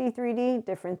 4D, 3D,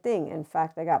 different thing. In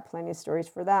fact, I got plenty of stories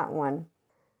for that one.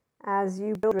 As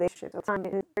you build relationships,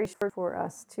 it is very hard for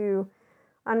us to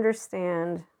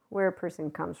understand where a person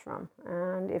comes from.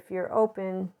 And if you're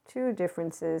open to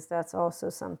differences, that's also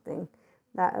something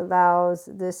that allows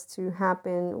this to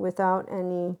happen without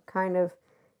any kind of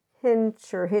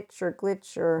hitch or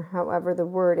glitch, or however the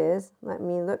word is. Let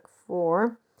me look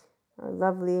for our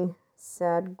lovely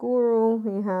Sadhguru.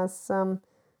 He has some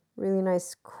really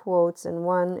nice quotes, and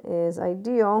one is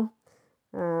ideal.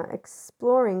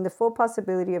 Exploring the full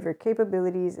possibility of your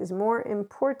capabilities is more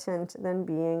important than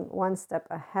being one step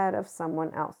ahead of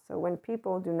someone else. So when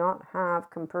people do not have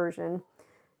compersion,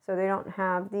 so they don't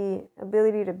have the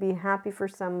ability to be happy for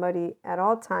somebody at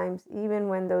all times, even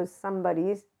when those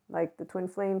somebodies, like the twin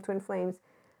flames,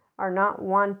 are not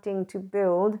wanting to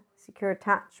build secure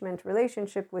attachment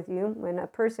relationship with you. When a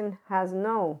person has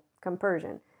no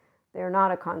compersion, they're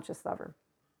not a conscious lover.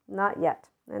 Not yet.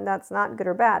 And that's not good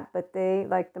or bad, but they,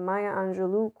 like the Maya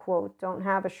Angelou quote, don't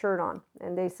have a shirt on.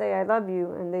 And they say, I love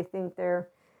you, and they think they're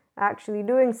actually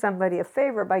doing somebody a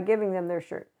favor by giving them their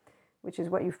shirt, which is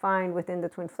what you find within the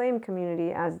twin flame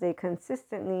community, as they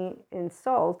consistently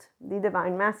insult the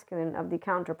divine masculine of the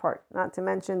counterpart. Not to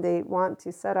mention, they want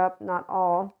to set up, not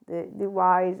all, the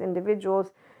wise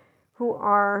individuals who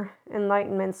are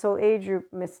Enlightenment Soul Age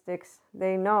group mystics.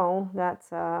 They know that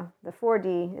the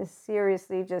 4D is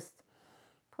seriously just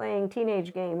playing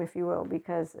teenage game, if you will,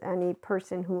 because any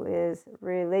person who is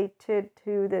related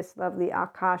to this lovely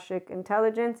Akashic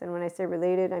intelligence, and when I say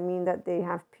related, I mean that they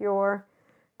have pure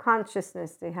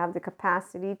consciousness, they have the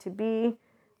capacity to be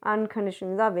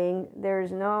unconditionally loving,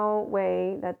 there's no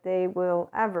way that they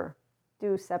will ever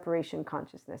do separation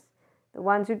consciousness. The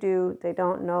ones who do, they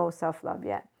don't know self-love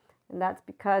yet. And that's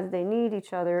because they need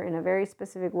each other in a very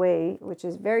specific way, which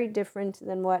is very different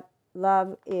than what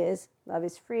love is. Love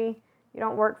is free. You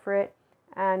don't work for it.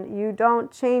 And you don't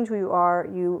change who you are.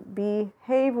 You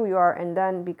behave who you are. And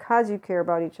then because you care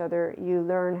about each other, you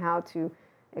learn how to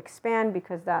expand,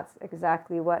 because that's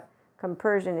exactly what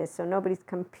compersion is. So nobody's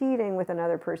competing with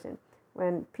another person.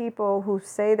 When people who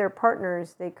say they're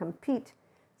partners, they compete.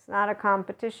 It's not a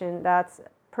competition. That's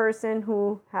a person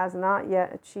who has not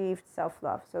yet achieved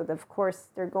self-love. So of course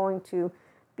they're going to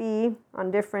be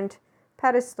on different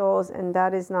pedestals, and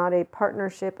that is not a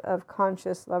partnership of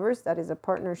conscious lovers. That is a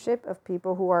partnership of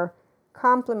people who are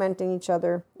complementing each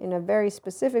other in a very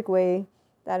specific way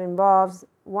that involves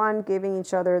one giving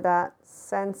each other that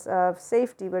sense of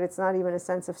safety, but it's not even a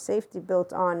sense of safety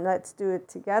built on let's do it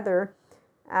together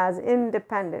as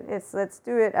independent. It's let's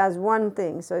do it as one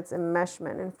thing. So it's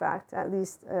enmeshment. In fact, at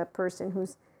least a person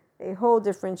who's a whole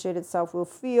differentiated self will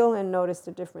feel and notice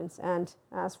the difference. And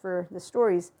as for the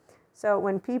stories, so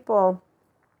when people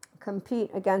compete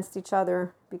against each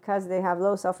other because they have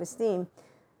low self-esteem,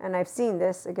 and I've seen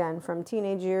this again from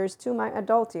teenage years to my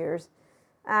adult years,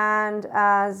 and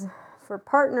as for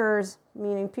partners,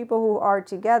 meaning people who are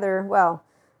together, well,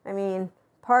 I mean,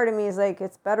 part of me is like,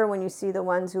 it's better when you see the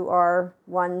ones who are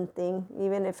one thing,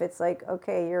 even if it's like,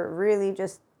 okay, you're really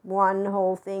just one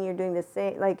whole thing, you're doing the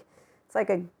same, like, it's like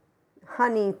a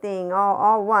honey thing,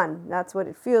 all one. That's what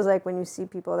it feels like when you see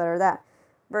people that are that,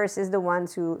 versus the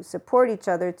ones who support each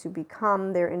other to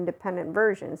become their independent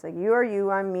versions. Like, you are you,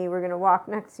 I'm me, we're going to walk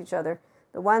next to each other.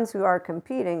 The ones who are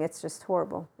competing, it's just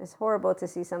horrible. It's horrible to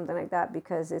see something like that,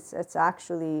 because it's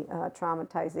actually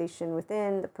traumatization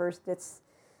within the person.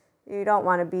 You don't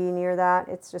want to be near that.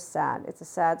 It's just sad. It's a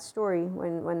sad story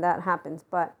when that happens.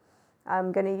 But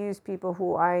I'm going to use people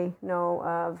who I know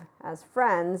of as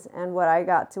friends and what I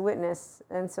got to witness.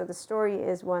 And so the story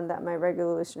is one that my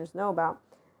regular listeners know about.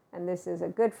 And this is a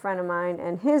good friend of mine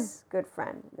and his good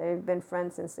friend. They've been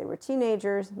friends since they were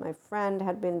teenagers. My friend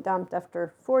had been dumped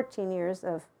after 14 years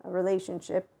of a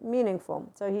relationship,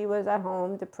 meaningful. So he was at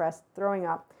home, depressed, throwing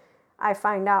up. I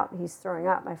find out he's throwing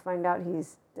up. I find out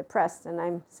he's depressed. And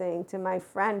I'm saying to my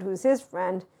friend, who's his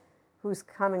friend, who's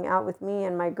coming out with me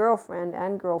and my girlfriend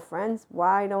and girlfriends,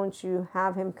 why don't you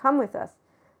have him come with us?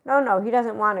 No, he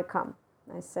doesn't want to come.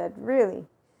 I said, really?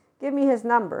 Give me his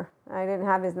number. I didn't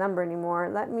have his number anymore.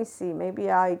 Let me see.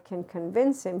 Maybe I can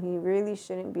convince him he really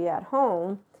shouldn't be at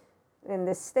home in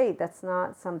this state. That's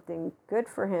not something good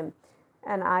for him.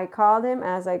 And I called him.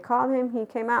 As I called him, he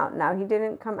came out. Now, he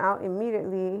didn't come out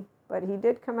immediately, but he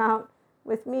did come out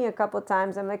with me a couple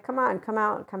times. I'm like, come on, come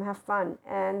out, come have fun.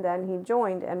 And then he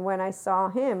joined. And when I saw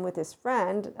him with his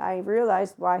friend, I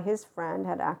realized why his friend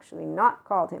had actually not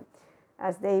called him,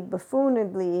 as they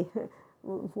buffoonedly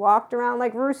walked around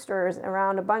like roosters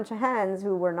around a bunch of hens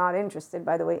who were not interested,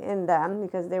 by the way, in them,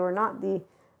 because they were not the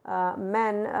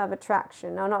men of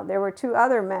attraction. No, there were two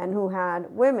other men who had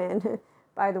women,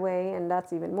 by the way, and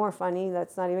that's even more funny.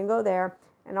 Let's not even go there.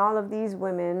 And all of these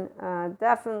women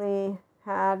definitely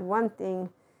had one thing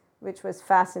which was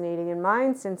fascinating in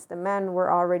mind, since the men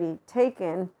were already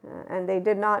taken and they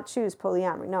did not choose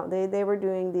polyamory. No, they were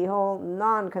doing the whole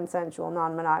non-consensual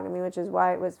non-monogamy, which is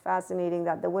why it was fascinating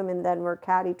that the women then were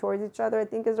catty towards each other, I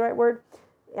think is the right word.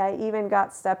 I even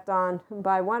got stepped on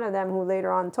by one of them, who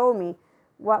later on told me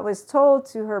what was told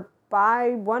to her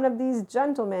by one of these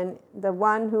gentlemen, the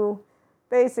one who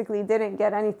basically didn't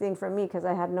get anything from me because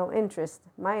I had no interest.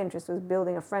 My interest was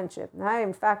building a friendship. And I,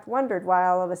 in fact, wondered why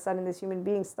all of a sudden this human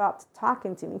being stopped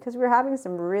talking to me, because we were having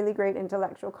some really great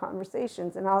intellectual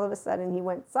conversations, and all of a sudden he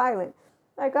went silent.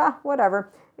 Like, whatever.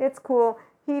 It's cool.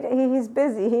 He's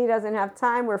busy. He doesn't have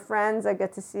time. We're friends. I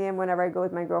get to see him whenever I go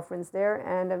with my girlfriends there.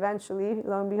 And eventually,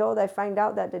 lo and behold, I find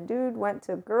out that the dude went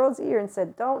to a girl's ear and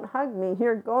said, "Don't hug me.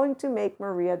 You're going to make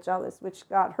Maria jealous," which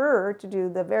got her to do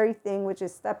the very thing, which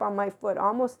is step on my foot,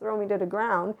 almost throw me to the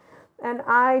ground. And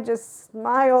I just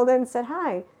smiled and said,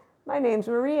 "Hi, my name's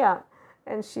Maria."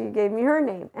 And she gave me her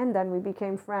name. And then we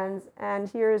became friends. And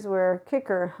here's where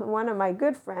kicker, one of my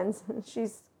good friends,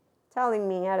 she's telling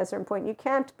me at a certain point, "You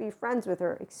can't be friends with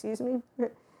her." Excuse me?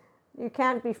 You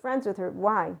can't be friends with her.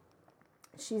 Why?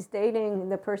 She's dating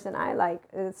the person I like.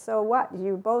 So what?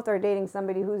 You both are dating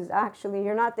somebody who's actually,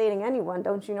 you're not dating anyone.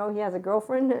 Don't you know he has a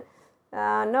girlfriend?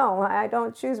 No, I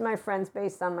don't choose my friends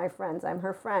based on my friends. I'm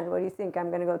her friend. What do you think? I'm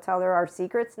going to go tell her our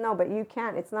secrets? No, but you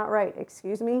can't. It's not right.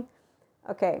 Excuse me?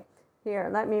 Okay.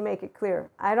 Here, let me make it clear.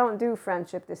 I don't do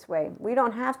friendship this way. We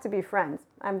don't have to be friends.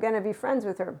 I'm going to be friends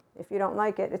with her. If you don't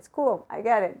like it, it's cool. I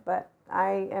get it. But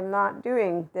I am not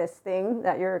doing this thing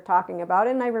that you're talking about.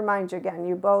 And I remind you again,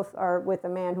 you both are with a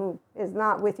man who is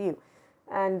not with you.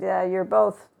 And you're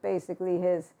both basically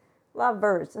his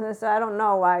lovebirds. And so I don't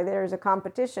know why there's a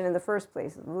competition in the first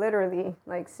place. Literally,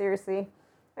 like seriously.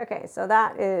 Okay, so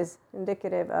that is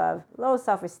indicative of low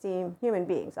self-esteem human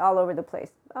beings all over the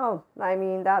place. Oh, I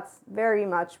mean, that's very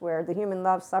much where the human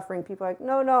love suffering people are like,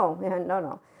 no, no, and no,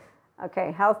 no.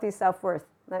 Okay, healthy self-worth.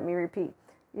 Let me repeat.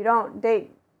 You don't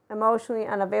date emotionally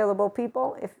unavailable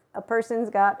people. If a person's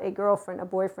got a girlfriend, a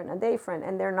boyfriend, a dayfriend,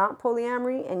 and they're not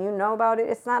polyamory and you know about it,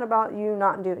 it's not about you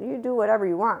not doing it. You do whatever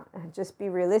you want. Just be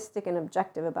realistic and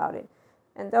objective about it.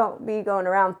 And don't be going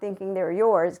around thinking they're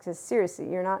yours, because seriously,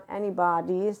 you're not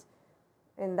anybody's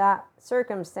in that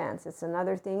circumstance. It's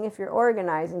another thing if you're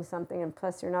organizing something, and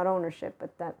plus you're not ownership,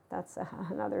 but that's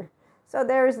another. So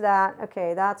there's that.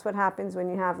 Okay, that's what happens when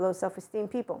you have low self-esteem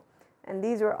people. And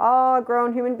these were all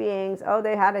grown human beings. Oh,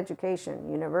 they had education,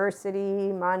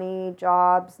 university, money,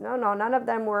 jobs. No, none of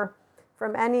them were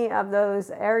from any of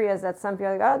those areas that some people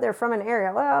are like, oh, they're from an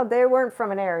area. Well, they weren't from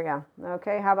an area.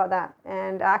 Okay, how about that?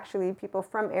 And actually, people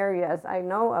from areas, I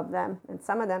know of them, and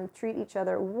some of them treat each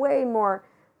other way more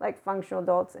like functional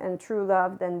adults and true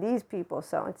love than these people.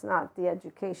 So it's not the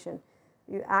education.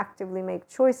 You actively make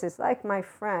choices. Like my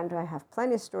friend, I have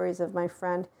plenty of stories of my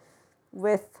friend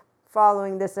with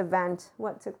following this event,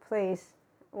 what took place,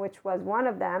 which was one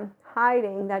of them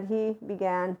hiding that he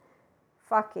began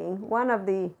fucking one of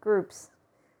the group's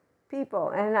people.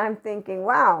 And I'm thinking,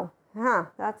 wow,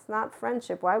 that's not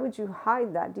friendship. Why would you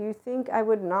hide that? Do you think I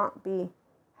would not be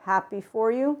happy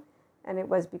for you? And it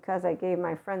was because I gave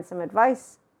my friend some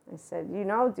advice. I said, you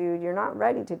know, dude, you're not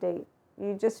ready to date.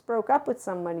 You just broke up with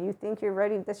someone. You think you're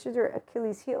ready. This is your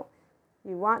Achilles heel.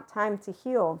 You want time to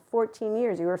heal. 14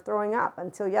 years, you were throwing up.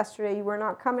 Until yesterday, you were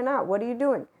not coming out. What are you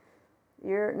doing?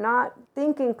 You're not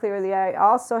thinking clearly. I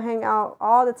also hang out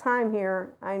all the time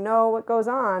here. I know what goes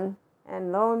on.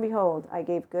 And lo and behold, I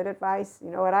gave good advice. You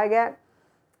know what I get?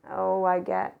 Oh, I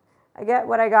get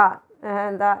what I got.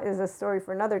 And that is a story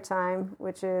for another time,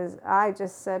 which is I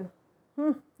just said,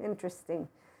 interesting.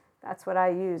 That's what I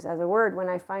use as a word when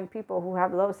I find people who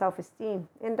have low self-esteem,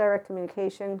 indirect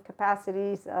communication,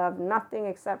 capacities of nothing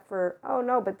except for, oh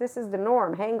no, but this is the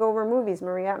norm. Hangover movies,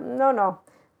 Maria. No.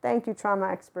 Thank you,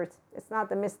 trauma experts. It's not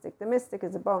the mystic. The mystic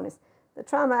is a bonus. The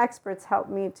trauma experts help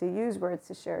me to use words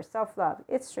to share self-love.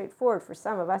 It's straightforward for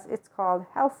some of us. It's called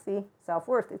healthy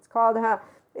self-worth. It's called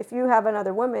if you have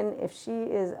another woman, if she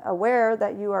is aware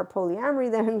that you are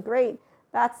polyamory, then great.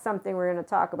 That's something we're going to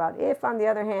talk about. If, on the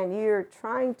other hand, you're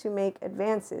trying to make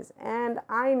advances, and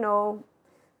I know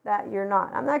that you're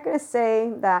not. I'm not going to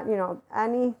say that,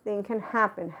 anything can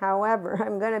happen. However,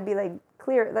 I'm going to be like,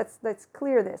 clear. Let's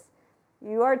clear this.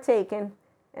 You are taken,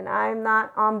 and I'm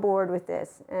not on board with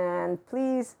this. And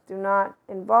please do not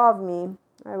involve me.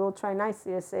 I will try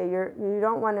nicely to say you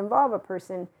don't want to involve a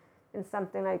person in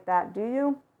something like that, do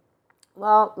you?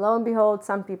 Well, lo and behold,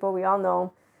 some people, we all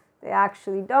know, they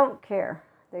actually don't care.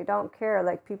 They don't care,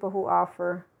 like people who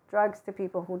offer drugs to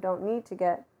people who don't need to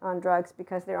get on drugs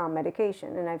because they're on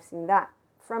medication. And I've seen that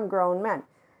from grown men.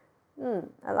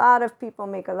 A lot of people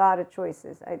make a lot of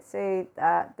choices. I'd say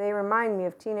that they remind me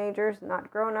of teenagers,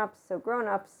 not grown-ups. So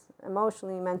grown-ups,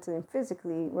 emotionally, mentally, and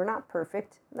physically, we're not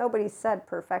perfect. Nobody said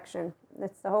perfection.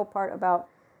 That's the whole part about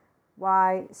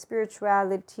why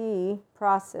spirituality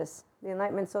process, the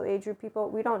Enlightenment Soul Age group people,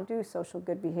 we don't do social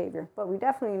good behavior, but we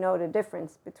definitely know the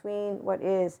difference between what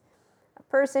is a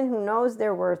person who knows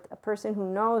their worth, a person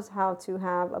who knows how to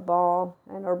have a ball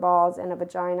and or balls and a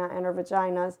vagina and or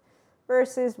vaginas,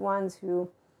 versus ones who,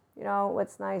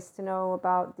 what's nice to know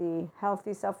about the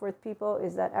healthy self-worth people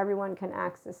is that everyone can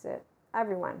access it.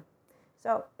 Everyone.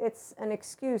 So it's an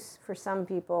excuse for some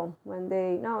people when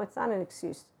no, it's not an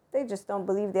excuse. They just don't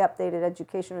believe the updated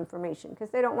education information because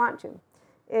they don't want to.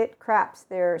 It craps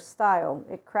their style.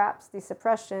 It craps the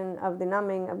suppression of the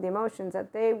numbing of the emotions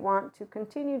that they want to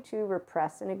continue to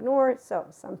repress and ignore. So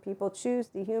some people choose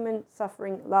the human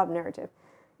suffering love narrative.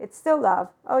 It's still love.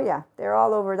 Oh yeah, they're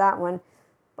all over that one.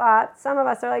 But some of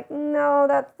us are like, no,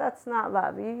 that's not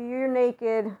love. You're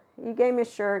naked. You gave me a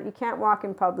shirt. You can't walk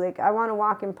in public. I want to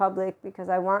walk in public because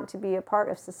I want to be a part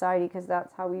of society because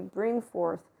that's how we bring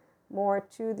forth more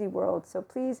to the world. So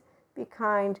please be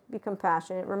kind, be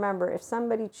compassionate. Remember, if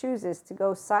somebody chooses to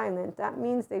go silent, that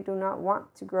means they do not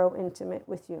want to grow intimate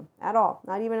with you at all.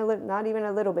 Not even a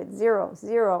little bit. Zero.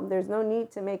 There's no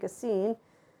need to make a scene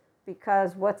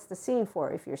because what's the scene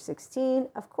for? If you're 16,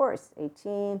 of course,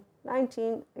 18,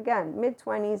 19, again,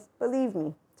 mid-20s, believe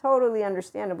me, totally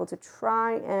understandable to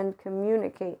try and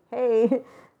communicate. Hey,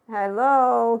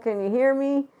 hello, can you hear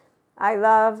me? I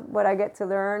love what I get to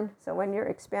learn. So when you're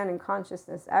expanding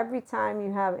consciousness, every time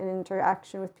you have an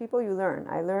interaction with people, you learn.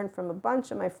 I learned from a bunch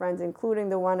of my friends, including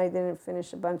the one I didn't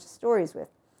finish a bunch of stories with.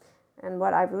 And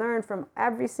what I've learned from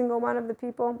every single one of the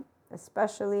people,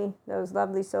 especially those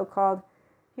lovely so-called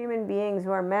human beings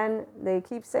who are men, they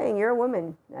keep saying, you're a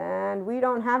woman and we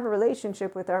don't have a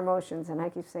relationship with our emotions. And I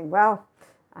keep saying, well,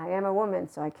 I am a woman,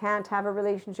 so I can't have a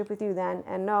relationship with you then.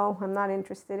 And no, I'm not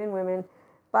interested in women.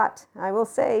 But I will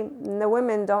say the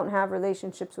women don't have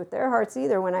relationships with their hearts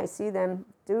either when I see them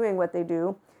doing what they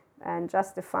do and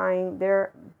justifying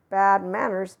their bad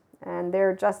manners, and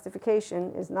their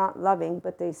justification is not loving,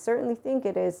 but they certainly think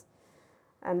it is.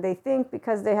 And they think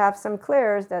because they have some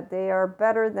clairs that they are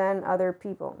better than other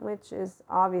people, which is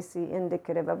obviously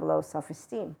indicative of low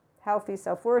self-esteem. Healthy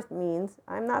self-worth means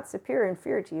I'm not superior or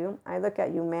inferior to you. I look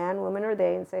at you, man, woman, or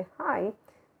they, and say, hi,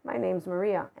 my name's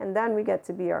Maria. And then we get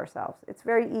to be ourselves. It's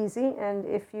very easy. And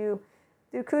if you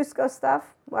do Cusco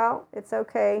stuff, well, it's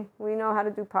okay. We know how to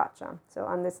do Pacha. So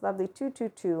on this lovely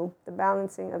 222, the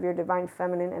balancing of your divine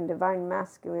feminine and divine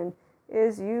masculine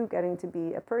is you getting to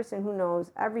be a person who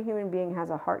knows every human being has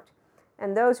a heart.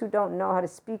 And those who don't know how to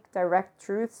speak direct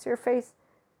truths to your face,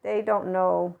 they don't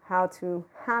know how to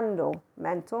handle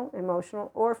mental,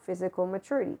 emotional, or physical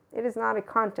maturity. It is not a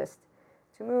contest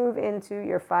to move into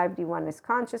your 5D oneness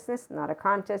consciousness, not a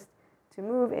contest to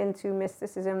move into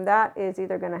mysticism. That is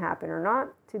either going to happen or not.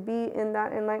 To be in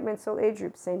that enlightenment soul age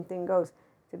group, same thing goes.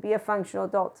 To be a functional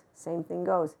adult, same thing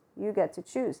goes. You get to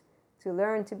choose to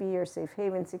learn to be your safe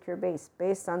haven, secure base,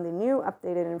 based on the new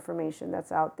updated information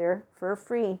that's out there for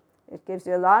free. It gives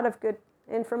you a lot of good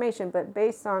information, but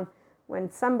based on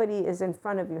when somebody is in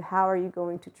front of you, how are you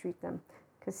going to treat them?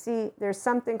 Because see, there's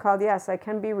something called, yes, I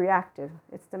can be reactive.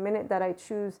 It's the minute that I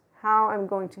choose how I'm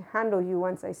going to handle you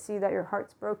once I see that your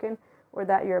heart's broken or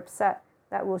that you're upset,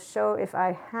 that will show if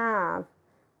I have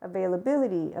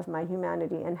availability of my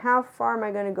humanity and how far am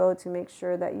I going to go to make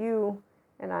sure that you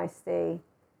and I stay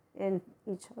in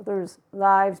each other's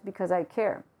lives because I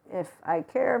care. If I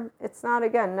care, it's not,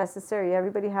 again, necessary.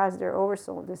 Everybody has their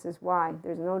oversoul. This is why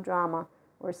there's no drama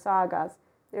or sagas.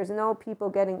 There's no people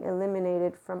getting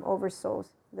eliminated from oversouls.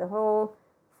 The whole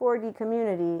 4D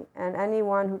community and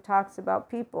anyone who talks about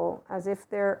people as if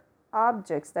they're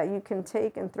objects that you can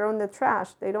take and throw in the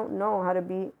trash, they don't know how to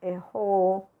be a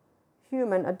whole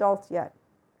human adult yet.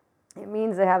 It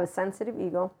means they have a sensitive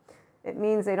ego. It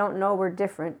means they don't know we're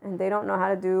different, and they don't know how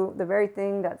to do the very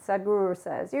thing that Sadhguru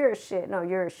says, you're a shit, no,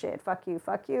 you're a shit, fuck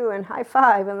you, and high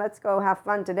five, and let's go have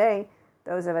fun today.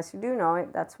 Those of us who do know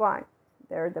it, that's why.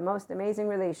 They're the most amazing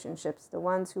relationships, the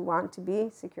ones who want to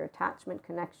be secure attachment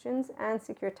connections and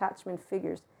secure attachment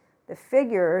figures. The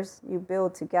figures you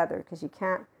build together, because you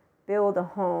can't build a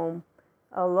home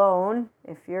alone.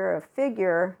 If you're a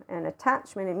figure and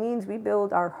attachment, it means we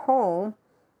build our home.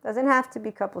 Doesn't have to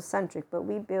be couple-centric, but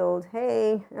we build,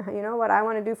 hey, you know what I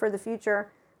want to do for the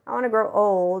future? I want to grow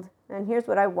old, and here's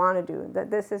what I want to do. That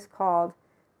this is called,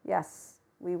 yes,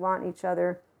 we want each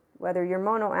other, whether you're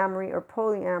monoamory or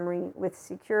polyamory, with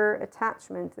secure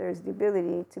attachment, there's the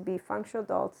ability to be functional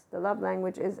adults. The love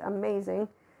language is amazing.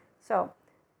 So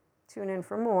tune in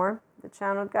for more. The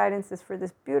channeled guidance is for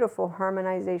this beautiful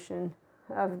harmonization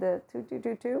of the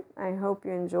 2222. I hope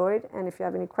you enjoyed, and if you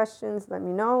have any questions, let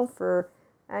me know. For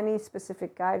any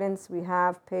specific guidance, we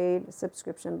have paid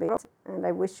subscription based, and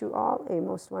I wish you all a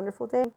most wonderful day.